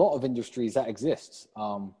with a lot of industries that exists.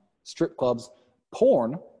 Strip clubs,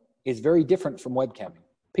 porn is very different from webcamming.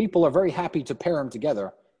 People are very happy to pair them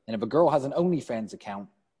together, and if a girl has an OnlyFans account,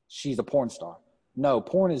 she's a porn star. No,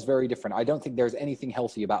 porn is very different. I don't think there's anything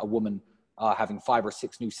healthy about a woman having 5 or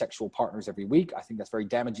 6 new sexual partners every week. I think that's very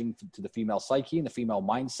damaging to the female psyche and the female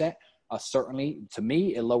mindset. Certainly, to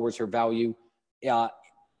me, it lowers her value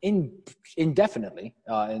indefinitely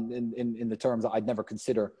in the terms that I'd never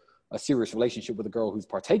consider a serious relationship with a girl who's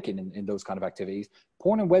partaken in those kind of activities.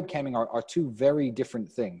 Porn and webcamming are two very different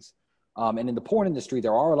things. And in the porn industry,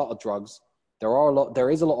 there are a lot of drugs. There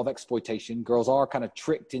is a lot of exploitation. Girls are kind of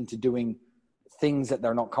tricked into doing things that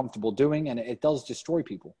they're not comfortable doing, and it does destroy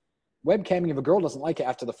people. Webcamming, if a girl doesn't like it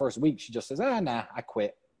after the first week, she just says, nah, I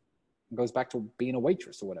quit, and goes back to being a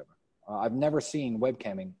waitress or whatever. I've never seen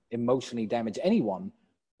webcamming emotionally damage anyone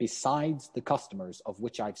besides the customers, of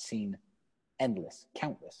which I've seen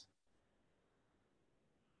countless.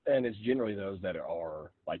 And it's generally those that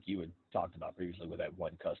are, like you had talked about previously with that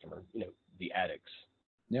one customer, the addicts.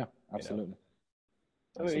 Yeah, absolutely.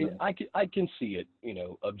 I mean, I can see it,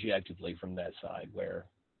 objectively from that side where,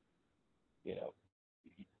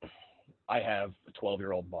 I have a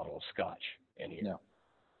 12-year-old bottle of scotch in here. Yeah.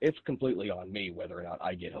 It's completely on me whether or not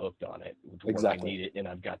I get hooked on it. Exactly. I need it and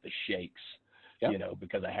I've got the shakes, Yep.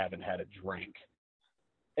 Because I haven't had a drink.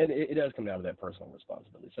 And it does come down to that personal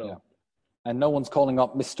responsibility. So. Yeah. And no one's calling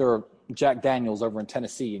up Mr. Jack Daniels over in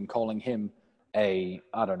Tennessee and calling him a,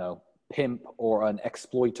 I don't know, pimp or an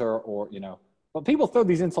exploiter or, But people throw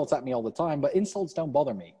these insults at me all the time, but insults don't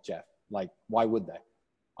bother me, Jeff. Like, why would they?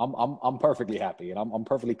 I'm perfectly happy, and I'm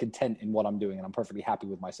perfectly content in what I'm doing, and I'm perfectly happy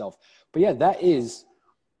with myself. But yeah, that is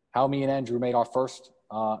how me and Andrew made our first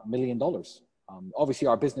 $1 million. Obviously,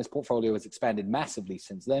 our business portfolio has expanded massively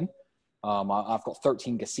since then. I've got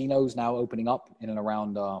 13 casinos now opening up in and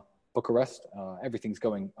around Bucharest. Everything's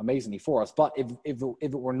going amazingly for us. But if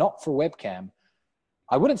it were not for webcam,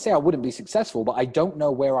 I wouldn't say I wouldn't be successful, but I don't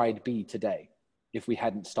know where I'd be today if we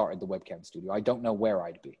hadn't started the webcam studio. I don't know where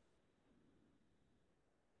I'd be.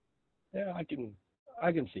 Yeah, I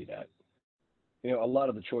can see that. A lot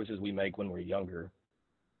of the choices we make when we're younger,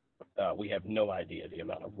 we have no idea the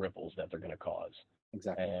amount of ripples that they're going to cause.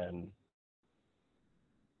 Exactly. And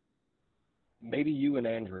maybe you and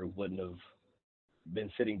Andrew wouldn't have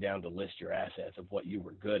been sitting down to list your assets of what you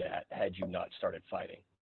were good at had you not started fighting.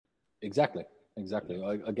 Exactly.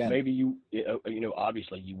 Again, maybe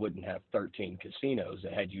obviously you wouldn't have 13 casinos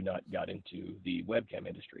had you not got into the webcam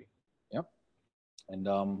industry. Yep. And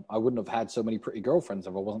I wouldn't have had so many pretty girlfriends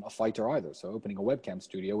if I wasn't a fighter either. So opening a webcam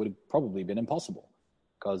studio would have probably been impossible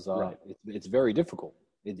because right. It's very difficult.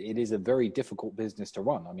 It is a very difficult business to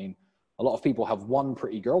run. I mean, a lot of people have one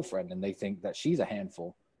pretty girlfriend and they think that she's a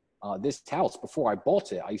handful. This house, before I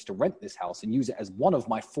bought it, I used to rent this house and use it as one of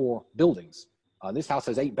my 4 buildings. This house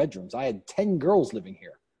has 8 bedrooms. I had 10 girls living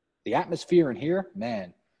here. The atmosphere in here,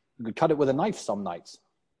 man, you could cut it with a knife some nights.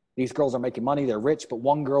 These girls are making money. They're rich, but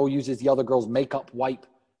one girl uses the other girl's makeup wipe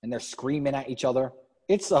and they're screaming at each other.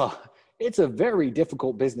 It's a very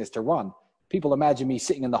difficult business to run. People imagine me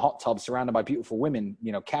sitting in the hot tub surrounded by beautiful women,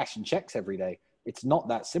 cashing checks every day. It's not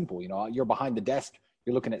that simple. You're behind the desk.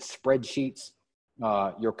 You're looking at spreadsheets.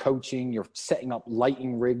 You're coaching. You're setting up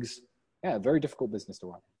lighting rigs. Yeah, very difficult business to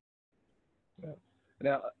run. Yeah.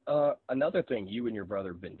 Now, another thing you and your brother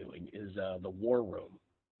have been doing is the war room.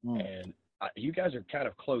 And you guys are kind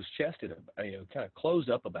of close-chested, kind of closed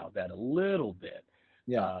up about that a little bit.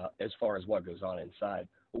 Yeah. As far as what goes on inside.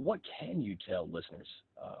 But what can you tell listeners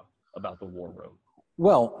about the war room?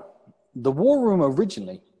 Well, the war room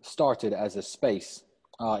originally started as a space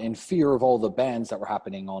in fear of all the bans that were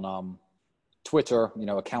happening on Twitter,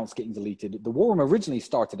 accounts getting deleted. The war room originally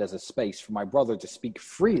started as a space for my brother to speak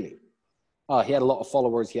freely. He had a lot of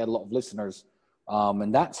followers. He had a lot of listeners.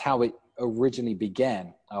 And that's how it originally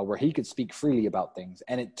began, where he could speak freely about things.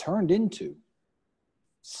 And it turned into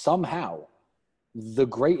somehow the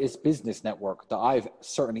greatest business network that I've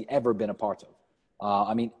certainly ever been a part of.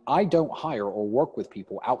 I mean, I don't hire or work with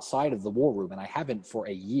people outside of the war room, and I haven't for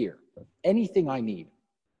a year. Anything I need,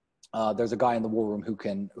 there's a guy in the war room who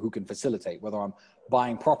can facilitate, whether I'm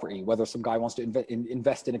buying property, whether some guy wants to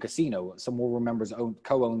invest in a casino. Some war room members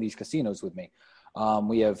co-own these casinos with me.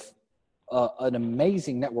 We have an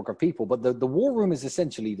amazing network of people, but the war room is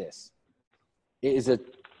essentially this. It is a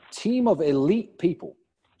team of elite people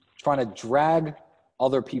trying to drag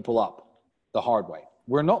other people up the hard way.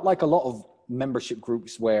 We're not like a lot of membership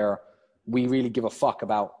groups where we really give a fuck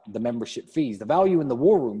about the membership fees. The value in the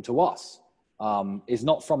war room to us is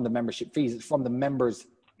not from the membership fees, it's from the members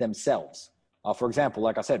themselves. For example,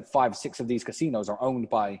 like I said, 5, 6 of these casinos are owned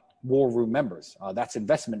by war room members. That's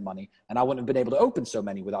investment money, and I wouldn't have been able to open so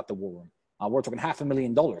many without the war room. We're talking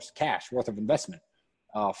 $500,000 cash worth of investment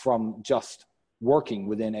from just working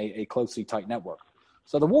within a closely tight network.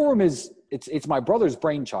 So the war room it's my brother's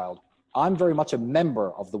brainchild. I'm very much a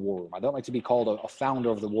member of the war room. I don't like to be called a founder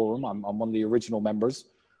of the war room. I'm one of the original members.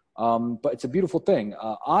 But it's a beautiful thing.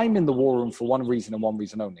 I'm in the war room for one reason and one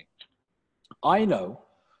reason only. I know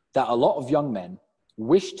that a lot of young men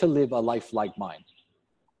wish to live a life like mine.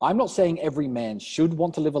 I'm not saying every man should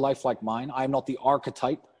want to live a life like mine. I'm not the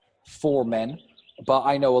archetype for men, but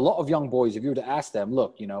I know a lot of young boys, if you were to ask them,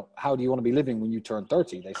 look, how do you want to be living when you turn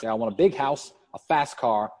 30? They say, I want a big house, a fast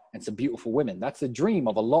car, and some beautiful women. That's the dream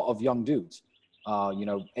of a lot of young dudes,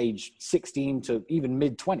 age 16 to even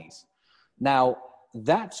mid-20s. Now,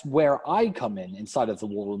 that's where I come in inside of the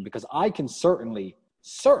war room, because I can certainly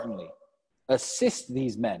assist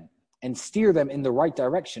these men and steer them in the right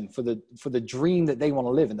direction for the dream that they want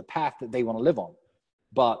to live and the path that they want to live on.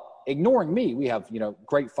 But ignoring me, we have,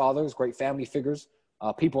 great fathers, great family figures,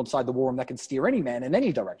 people inside the war room that can steer any man in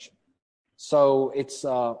any direction. So it's,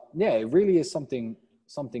 it really is something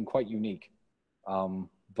quite unique.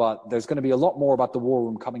 But there's going to be a lot more about the war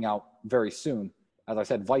room coming out very soon. As I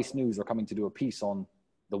said, Vice News are coming to do a piece on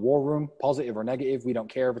the war room, positive or negative. We don't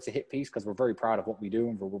care if it's a hit piece, because we're very proud of what we do,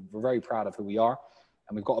 and we're very proud of who we are.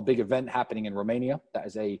 And we've got a big event happening in Romania that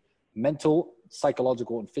is a mental,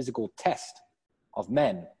 psychological, and physical test of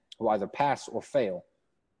men who either pass or fail.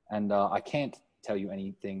 And I can't tell you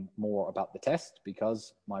anything more about the test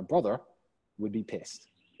because my brother would be pissed.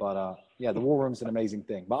 But the war room's an amazing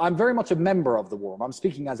thing. But I'm very much a member of the war room. I'm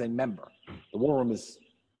speaking as a member. The war room is,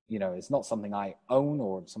 it's not something I own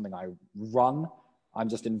or something I run. I'm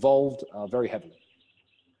just involved very heavily.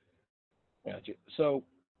 Gotcha. So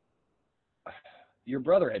your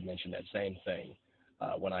brother had mentioned that same thing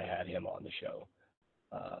when I had him on the show,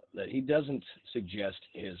 that he doesn't suggest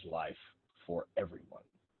his life for everyone.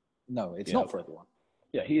 No, it's not for everyone.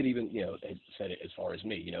 Yeah, he had even, had said it as far as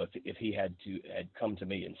me, if he had come to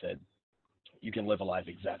me and said, you can live a life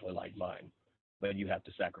exactly like mine, but you have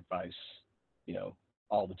to sacrifice,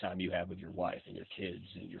 all the time you have with your wife and your kids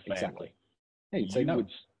and your family. Exactly. Hey, you'd say no.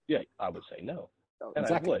 I would say no. And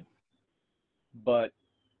exactly. I would. But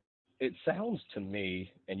it sounds to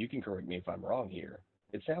me, and you can correct me if I'm wrong here,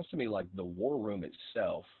 it sounds to me like the war room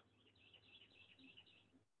itself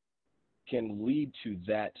can lead to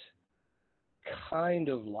that kind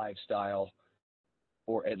of lifestyle,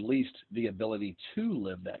 or at least the ability to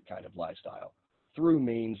live that kind of lifestyle through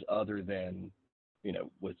means other than,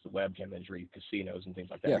 with the webcam imagery, casinos and things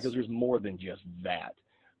like that. Yes. Because there's more than just that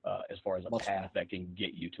as far as a path that can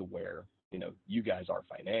get you to where, you guys are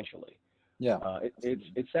financially. Yeah.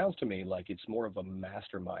 It sounds to me like it's more of a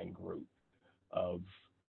mastermind group of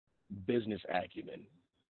business acumen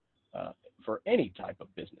for any type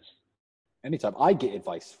of business. Anytime. I get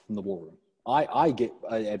advice from the war room. I get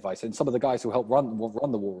advice, and some of the guys who help run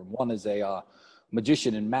the war room. One is a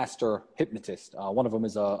magician and master hypnotist. One of them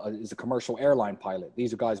is a commercial airline pilot.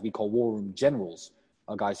 These are guys we call war room generals,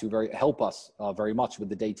 guys who help us very much with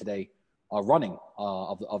the day-to-day running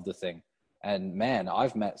of the thing. And man,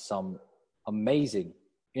 I've met some amazing,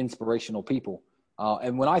 inspirational people.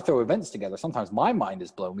 And when I throw events together, sometimes my mind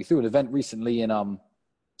is blown. We threw an event recently in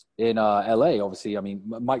LA. Obviously, I mean,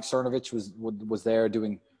 Mike Cernovich was there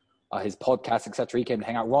doing his podcast, etc. He came to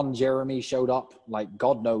hang out. Ron Jeremy showed up, like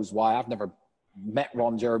God knows why. I've never met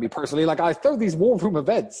Ron Jeremy personally. Like, I throw these war room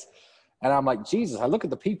events, and I'm like, Jesus, I look at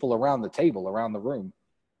the people around the table, around the room,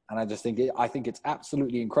 and I just think it's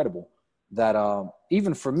absolutely incredible that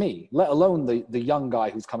even for me, let alone the young guy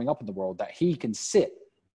who's coming up in the world, that he can sit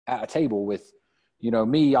at a table with,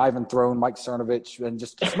 me, Ivan Throne, Mike Cernovich, and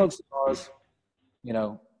just smoke cigars,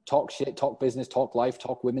 talk shit, talk business, talk life,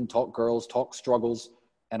 talk women, talk girls, talk struggles,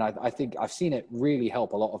 And I think I've seen it really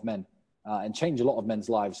help a lot of men and change a lot of men's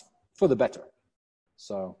lives for the better.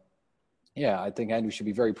 So, yeah, I think Andrew should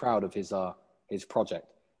be very proud of his project.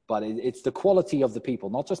 But it's the quality of the people,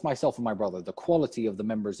 not just myself and my brother, the quality of the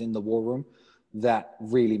members in the war room that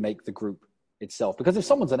really make the group itself. Because if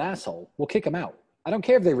someone's an asshole, we'll kick them out. I don't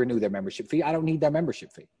care if they renew their membership fee. I don't need their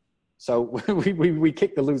membership fee. So we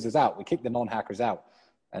kick the losers out. We kick the non-hackers out.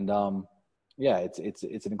 And yeah, it's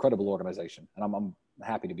an incredible organization, and I'm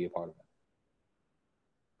happy to be a part of it.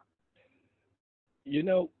 You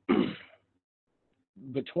know,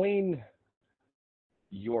 between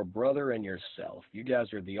your brother and yourself, you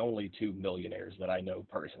guys are the only two millionaires that I know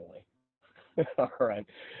personally. All right.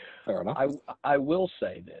 Fair enough. I will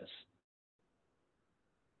say this.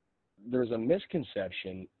 There's a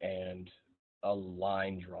misconception and a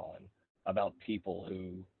line drawn about people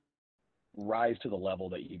who rise to the level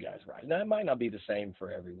that you guys rise. Now, it might not be the same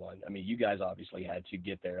for everyone. I mean, you guys obviously had to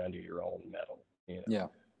get there under your own metal. You know? Yeah.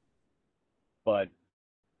 But,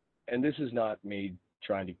 and this is not me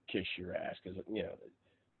trying to kiss your ass, because, you know,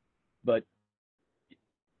 but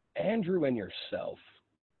Andrew and yourself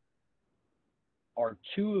are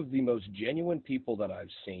two of the most genuine people that I've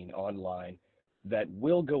seen online that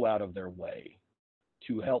will go out of their way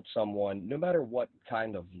to help someone, no matter what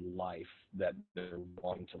kind of life that they're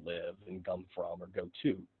wanting to live and come from or go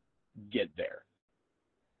to, get there.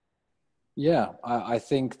 Yeah, I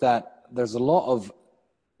think that there's a lot of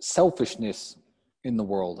selfishness in the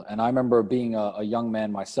world. And I remember being a young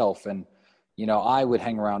man myself, and, you know, I would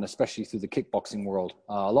hang around, especially through the kickboxing world,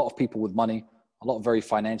 a lot of people with money, a lot of very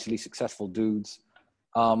financially successful dudes.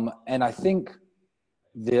 And I think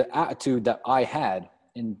the attitude that I had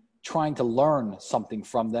in trying to learn something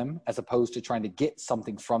from them, as opposed to trying to get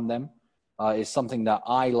something from them, is something that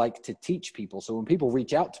I like to teach people. So when people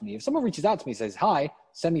reach out to me, if someone reaches out to me and says, "Hi,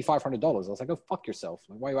 send me $500, I was like, "Go fuck yourself.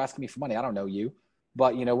 Like, why are you asking me for money? I don't know you."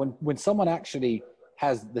 But, you know, when someone actually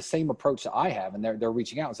has the same approach that I have, and they're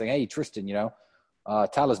reaching out and saying, "Hey, Tristan, you know,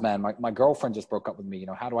 Talisman, my girlfriend just broke up with me. You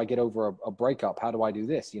know, how do I get over a breakup? How do I do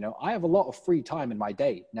this?" You know, I have a lot of free time in my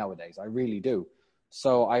day nowadays. I really do.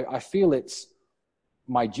 So I feel it's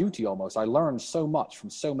my duty almost. I learned so much from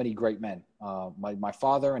so many great men. My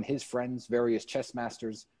father and his friends, various chess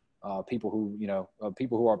masters, people who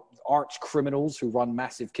are arch criminals who run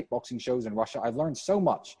massive kickboxing shows in Russia. I've learned so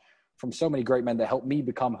much from so many great men that helped me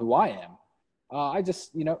become who I am. I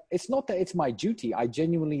just, you know, it's not that it's my duty. I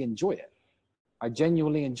genuinely enjoy it.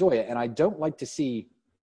 And I don't like to see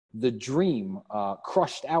the dream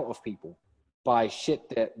crushed out of people by shit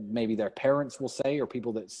that maybe their parents will say, or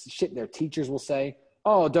people that shit their teachers will say.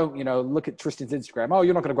 "Oh, don't, you know, look at Tristan's Instagram. Oh,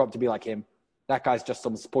 you're not going to grow up to be like him. That guy's just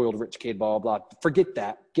some spoiled rich kid, blah, blah, blah." Forget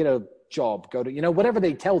that. Get a job. Go to, you know, whatever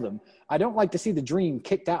they tell them. I don't like to see the dream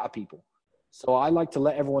kicked out of people. So I like to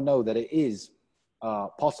let everyone know that it is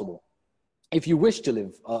possible. If you wish to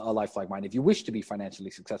live a life like mine, if you wish to be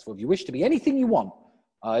financially successful, if you wish to be anything you want,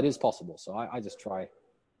 it is possible. So I just try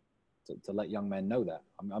to let young men know that.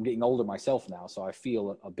 I'm getting older myself now, so I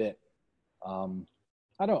feel a bit,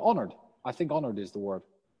 honored. I think honored is the word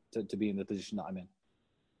to be in the position that I'm in.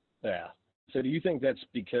 Yeah. So do you think that's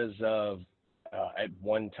because of at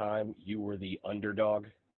one time you were the underdog?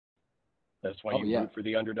 That's why you root for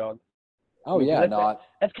the underdog? Oh, yeah.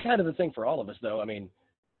 That's kind of the thing for all of us, though. I mean,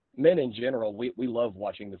 men in general, we love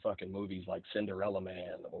watching the fucking movies like Cinderella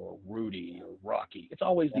Man or Rudy or Rocky. It's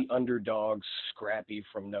always the underdog, scrappy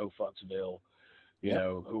from No Fucksville, you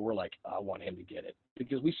know, who we're like, "I want him to get it,"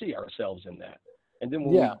 because we see ourselves in that. And then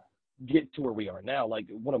when we get to where we are now, like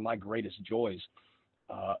one of my greatest joys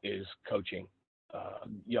is coaching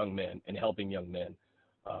young men and helping young men.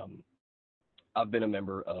 I've been a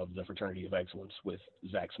member of the Fraternity of Excellence with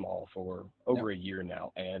Zach Small for over a year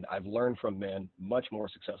now, and I've learned from men much more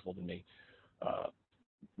successful than me,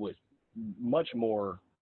 with much more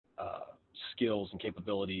skills and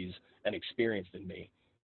capabilities and experience than me.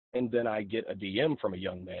 And then I get a DM from a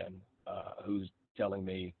young man who's telling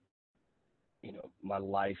me, you know, my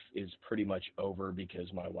life is pretty much over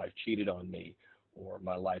because my wife cheated on me, or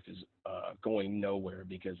my life is going nowhere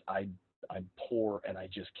because I'm poor and I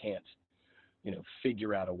just can't, you know,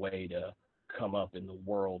 figure out a way to come up in the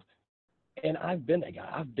world. And I've been that guy.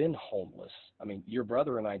 I've been homeless. I mean, your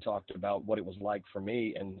brother and I talked about what it was like for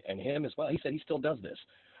me and him as well. He said he still does this.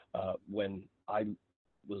 When I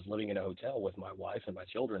was living in a hotel with my wife and my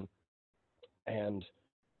children, and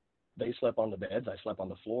they slept on the beds, I slept on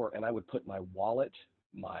the floor, and I would put my wallet,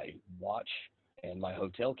 my watch, and my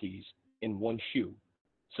hotel keys in one shoe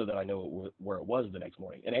so that I know where it was the next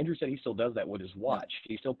morning. And Andrew said he still does that with his watch.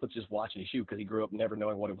 He still puts his watch in his shoe because he grew up never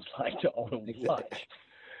knowing what it was like to own a watch.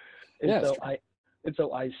 And so And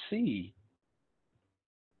so I see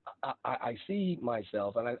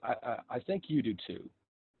myself, and I think you do too.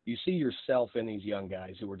 You see yourself in these young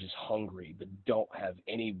guys who are just hungry but don't have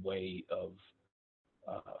any way of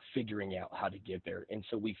figuring out how to get there. And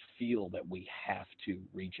so we feel that we have to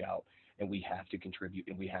reach out and we have to contribute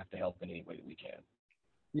and we have to help in any way that we can.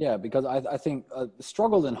 Yeah, because I think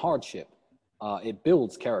struggle and hardship, it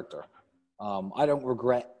builds character. I don't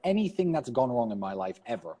regret anything that's gone wrong in my life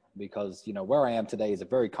ever, because, you know, where I am today is a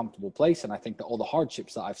very comfortable place. And I think that all the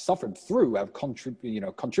hardships that I've suffered through have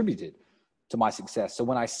contributed to my success. So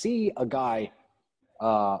when I see a guy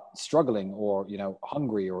struggling or, you know,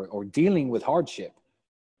 hungry or dealing with hardship,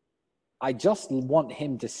 I just want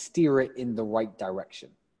him to steer it in the right direction,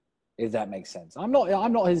 if that makes sense. I'm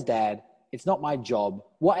not his dad. It's not my job.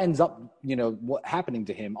 What ends up, you know, what happening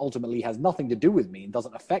to him ultimately has nothing to do with me and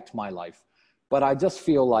doesn't affect my life. But I just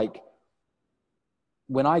feel like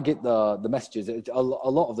when I get the messages, a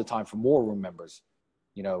lot of the time from war room members,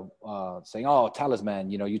 you know, saying, "Oh,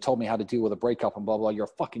 Talisman, you know, you told me how to deal with a breakup and blah, blah, you're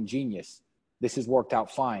a fucking genius. This has worked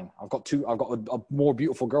out fine. I've got a more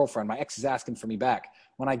beautiful girlfriend. My ex is asking for me back."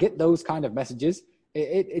 When I get those kind of messages,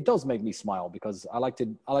 it does make me smile, because I like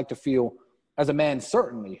to feel, as a man,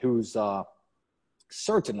 certainly, who's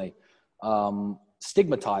certainly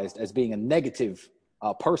stigmatized as being a negative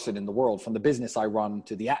person in the world, from the business I run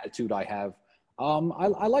to the attitude I have.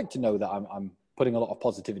 I like to know that I'm putting a lot of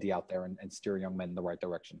positivity out there and steering young men in the right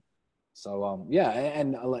direction. So yeah,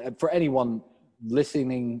 and for anyone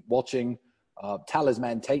listening, watching,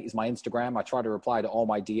 Talisman Tate is my Instagram. I try to reply to all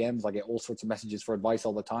my DMs. I get all sorts of messages for advice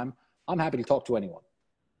all the time. I'm happy to talk to anyone.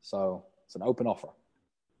 So it's an open offer.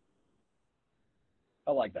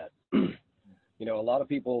 I like that. You know, a lot of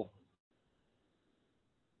people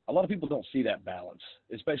don't see that balance,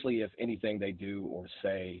 especially if anything they do or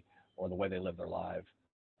say or the way they live their life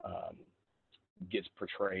gets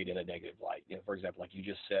portrayed in a negative light. You know, for example, like you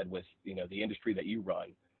just said with, you know, the industry that you run.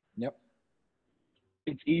 Yep.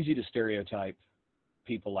 It's easy to stereotype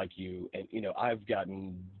people like you. And, you know, I've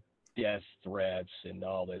gotten death threats and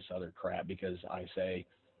all this other crap because I say,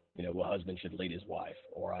 you know, a husband should lead his wife,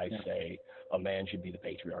 or I say a man should be the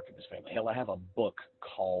patriarch of his family. Hell, I have a book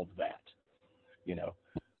called that, you know.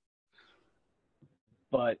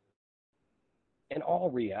 But in all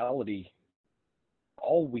reality,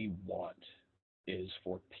 all we want is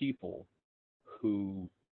for people who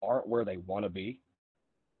aren't where they want to be,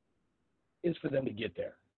 is for them to get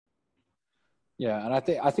there. Yeah, and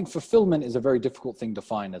I think fulfillment is a very difficult thing to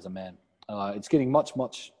find as a man. It's getting much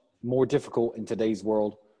more difficult in today's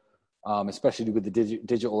world, especially with the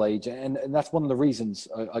digital age, and that's one of the reasons.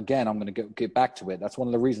 Again, I'm going to get back to it. That's one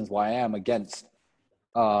of the reasons why I am against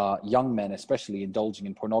young men, especially indulging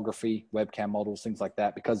in pornography, webcam models, things like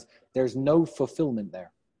that, because there's no fulfillment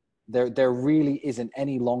there. There really isn't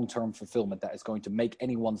any long-term fulfillment that is going to make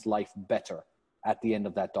anyone's life better at the end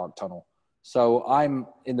of that dark tunnel. So I'm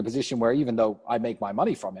in the position where, even though I make my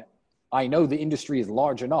money from it, I know the industry is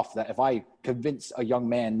large enough that if I convince a young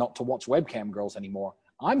man not to watch webcam girls anymore,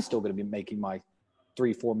 I'm still going to be making my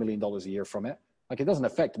 $3-4 million a year from it. Like, it doesn't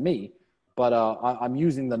affect me, but I'm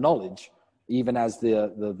using the knowledge, even as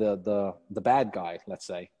the bad guy, let's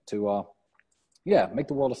say, to make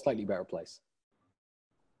the world a slightly better place.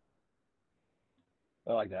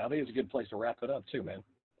 I like that. I think it's a good place to wrap it up too, man.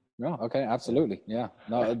 Yeah, okay, absolutely. Yeah.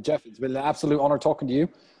 No, Jeff, it's been an absolute honor talking to you.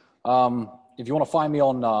 If you want to find me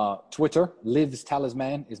on Twitter, Liv's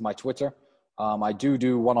Talisman is my Twitter. I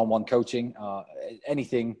do one-on-one coaching,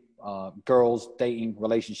 anything, girls, dating,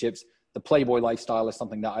 relationships. The Playboy lifestyle is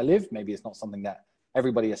something that I live. Maybe it's not something that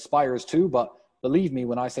everybody aspires to, but believe me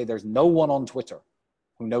when I say there's no one on Twitter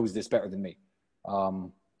who knows this better than me.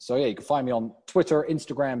 So yeah, you can find me on Twitter,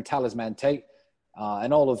 Instagram, Talisman Tate.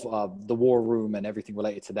 And all of the War Room and everything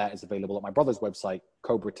related to that is available at my brother's website,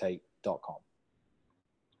 cobratate.com.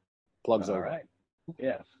 Plugs over. All right.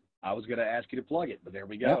 Yes. I was going to ask you to plug it, but there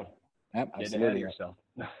we go. Yep, Getting absolutely. ahead of yourself.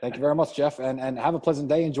 Thank you very much, Jeff. And have a pleasant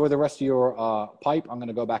day. Enjoy the rest of your pipe. I'm going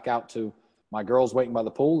to go back out to my girls waiting by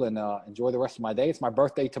the pool and enjoy the rest of my day. It's my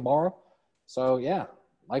birthday tomorrow. So, yeah,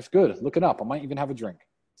 life's good. Looking up. I might even have a drink.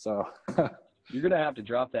 So you're going to have to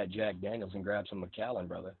drop that Jack Daniels and grab some Macallan,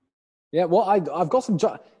 brother. Yeah, well, I've got some.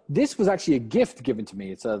 This was actually a gift given to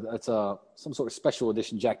me. It's some sort of special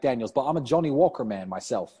edition Jack Daniels. But I'm a Johnny Walker man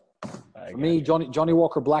myself. For me, Johnny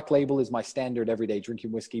Walker Black Label is my standard everyday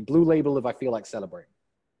drinking whiskey. Blue Label if I feel like celebrating.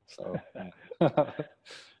 So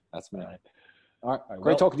that's me. All right.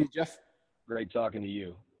 Great talking to you, Jeff. Great talking to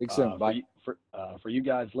you. Speak soon. Bye. For you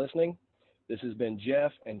guys listening, this has been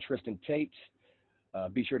Jeff and Tristan Tate.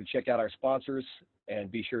 Be sure to check out our sponsors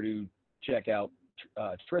and be sure to check out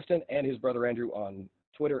Tristan and his brother Andrew on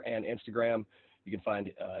Twitter and Instagram. You can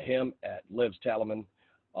find him at Livs Talisman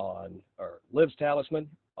on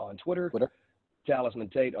Twitter. Talisman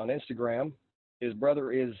Tate on Instagram. His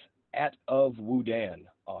brother is at of Wudan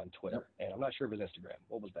on Twitter, and I'm not sure of his Instagram.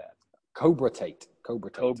 What was that? Cobra Tate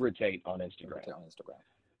on Instagram.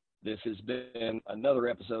 This has been another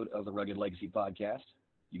episode of the Rugged Legacy Podcast.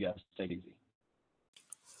 You guys take it easy.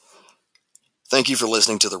 Thank you for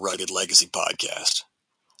listening to the Rugged Legacy Podcast.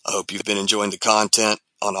 I hope you've been enjoying the content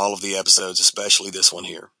on all of the episodes, especially this one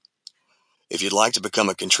here. If you'd like to become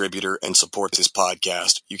a contributor and support this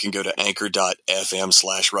podcast, you can go to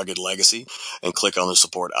anchor.fm/ruggedlegacy and click on the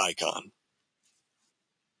support icon.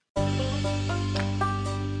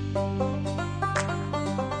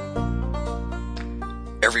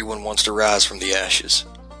 Everyone wants to rise from the ashes,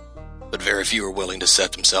 but very few are willing to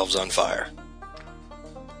set themselves on fire.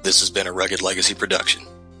 This has been a Rugged Legacy production.